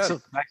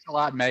 Perfect. Thanks a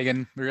lot,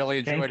 Megan. We really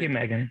enjoyed it. Thank you,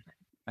 Megan.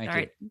 Thank All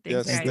you. right. Thanks,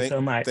 Yes, guys. Thank you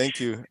so much. Thank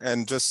you.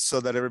 And just so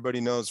that everybody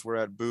knows, we're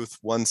at booth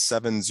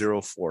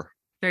 1704.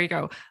 There you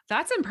go.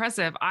 That's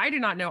impressive. I do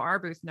not know our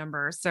booth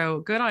number. So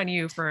good on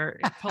you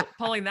for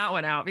pulling that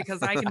one out,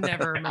 because I can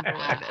never remember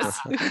what it is.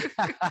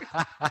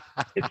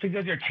 It's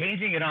because you're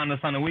changing it on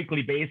us on a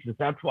weekly basis.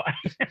 That's why.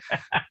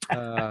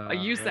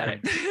 You said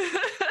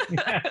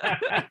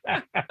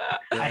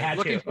I had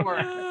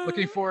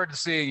Looking forward to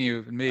seeing you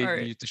and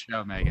meeting you at the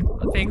show, Megan.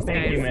 Thanks, guys.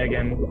 Thank you,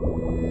 Megan.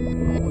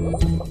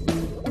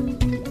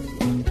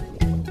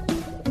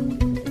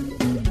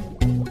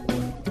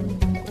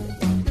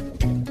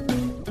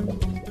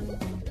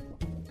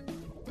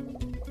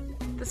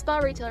 The Spa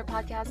Retailer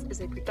Podcast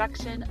is a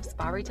production of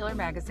Spa Retailer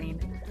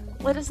Magazine.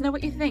 Let us know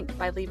what you think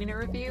by leaving a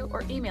review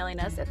or emailing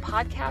us at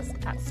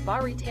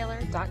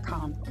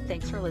podcast@sparetailer.com.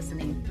 Thanks for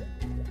listening.